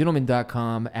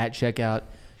rowdygentleman.com at checkout.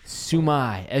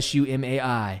 SUMAI,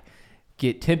 S-U-M-A-I.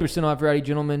 Get 10% off Rowdy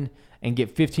Gentleman and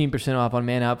get 15% off on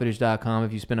manoutfitters.com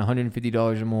if you spend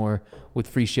 $150 or more with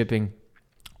free shipping.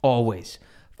 Always.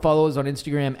 Follow us on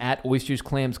Instagram at Oysters,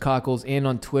 Clams, Cockles, and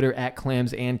on Twitter at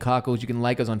Clams and Cockles. You can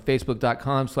like us on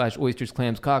Facebook.com/Oysters,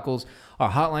 Clams, Cockles.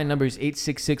 Our hotline number is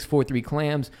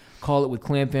 866-43-CLAMS. Call it with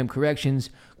Clam Fam corrections,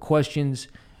 questions.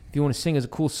 If you want to sing us a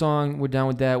cool song, we're down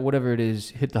with that. Whatever it is,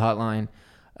 hit the hotline.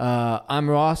 I'm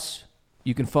Ross.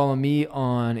 You can follow me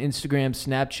on Instagram,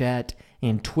 Snapchat,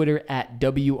 and Twitter at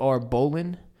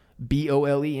WRBolen,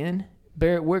 B-O-L-E-N.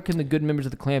 Barrett, where can the good members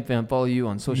of the Clam Fam follow you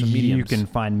on social media? You can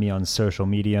find me on social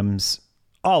mediums,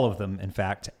 all of them, in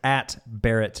fact, at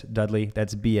Barrett Dudley.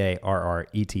 That's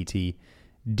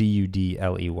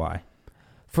BARRETTDUDLEY.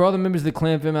 For all the members of the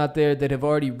Clam Fam out there that have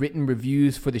already written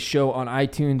reviews for the show on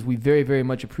iTunes, we very, very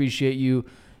much appreciate you.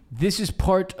 This is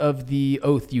part of the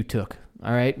oath you took,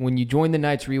 all right? When you join the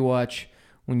Night's Rewatch,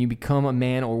 when you become a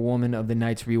man or woman of the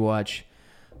Night's Rewatch,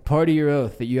 part of your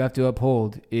oath that you have to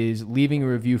uphold is leaving a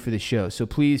review for the show. So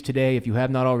please, today, if you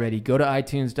have not already, go to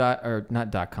iTunes,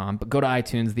 .com, but go to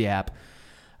iTunes, the app.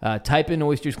 Type in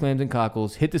Oysters, Clams, and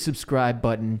Cockles. Hit the subscribe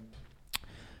button.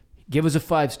 Give us a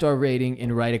 5-star rating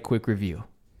and write a quick review.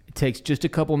 It takes just a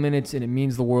couple minutes, and it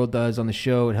means the world does on the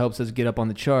show. It helps us get up on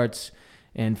the charts.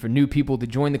 And for new people to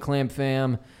join the Clam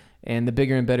Fam, and the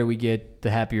bigger and better we get,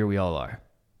 the happier we all are.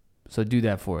 So do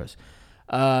that for us.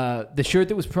 The shirt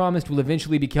that was promised will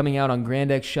eventually be coming out on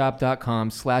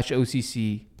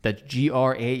grandexshop.com/OCC. That's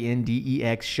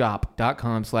GRANDEX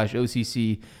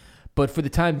shop.com/OCC. But for the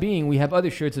time being, we have other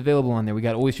shirts available on there. We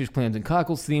got Oysters, Clams, and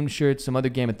Cockles themed shirts, some other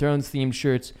Game of Thrones themed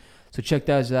shirts. So check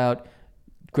those out.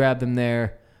 Grab them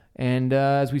there. And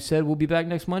as we said, we'll be back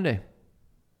next Monday.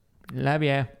 Love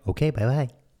ya. Okay, bye-bye.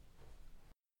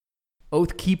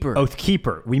 Oathkeeper.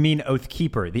 Oathkeeper. We mean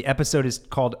Oathkeeper. The episode is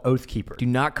called Oathkeeper. Do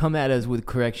not come at us with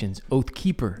corrections.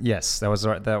 Oathkeeper. Yes, that was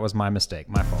my mistake,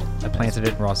 my fault. I planted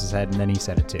it in Ross's head, and then he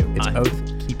said it too. It's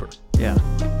Oathkeeper. Yeah,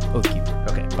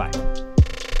 Oathkeeper. Okay, bye.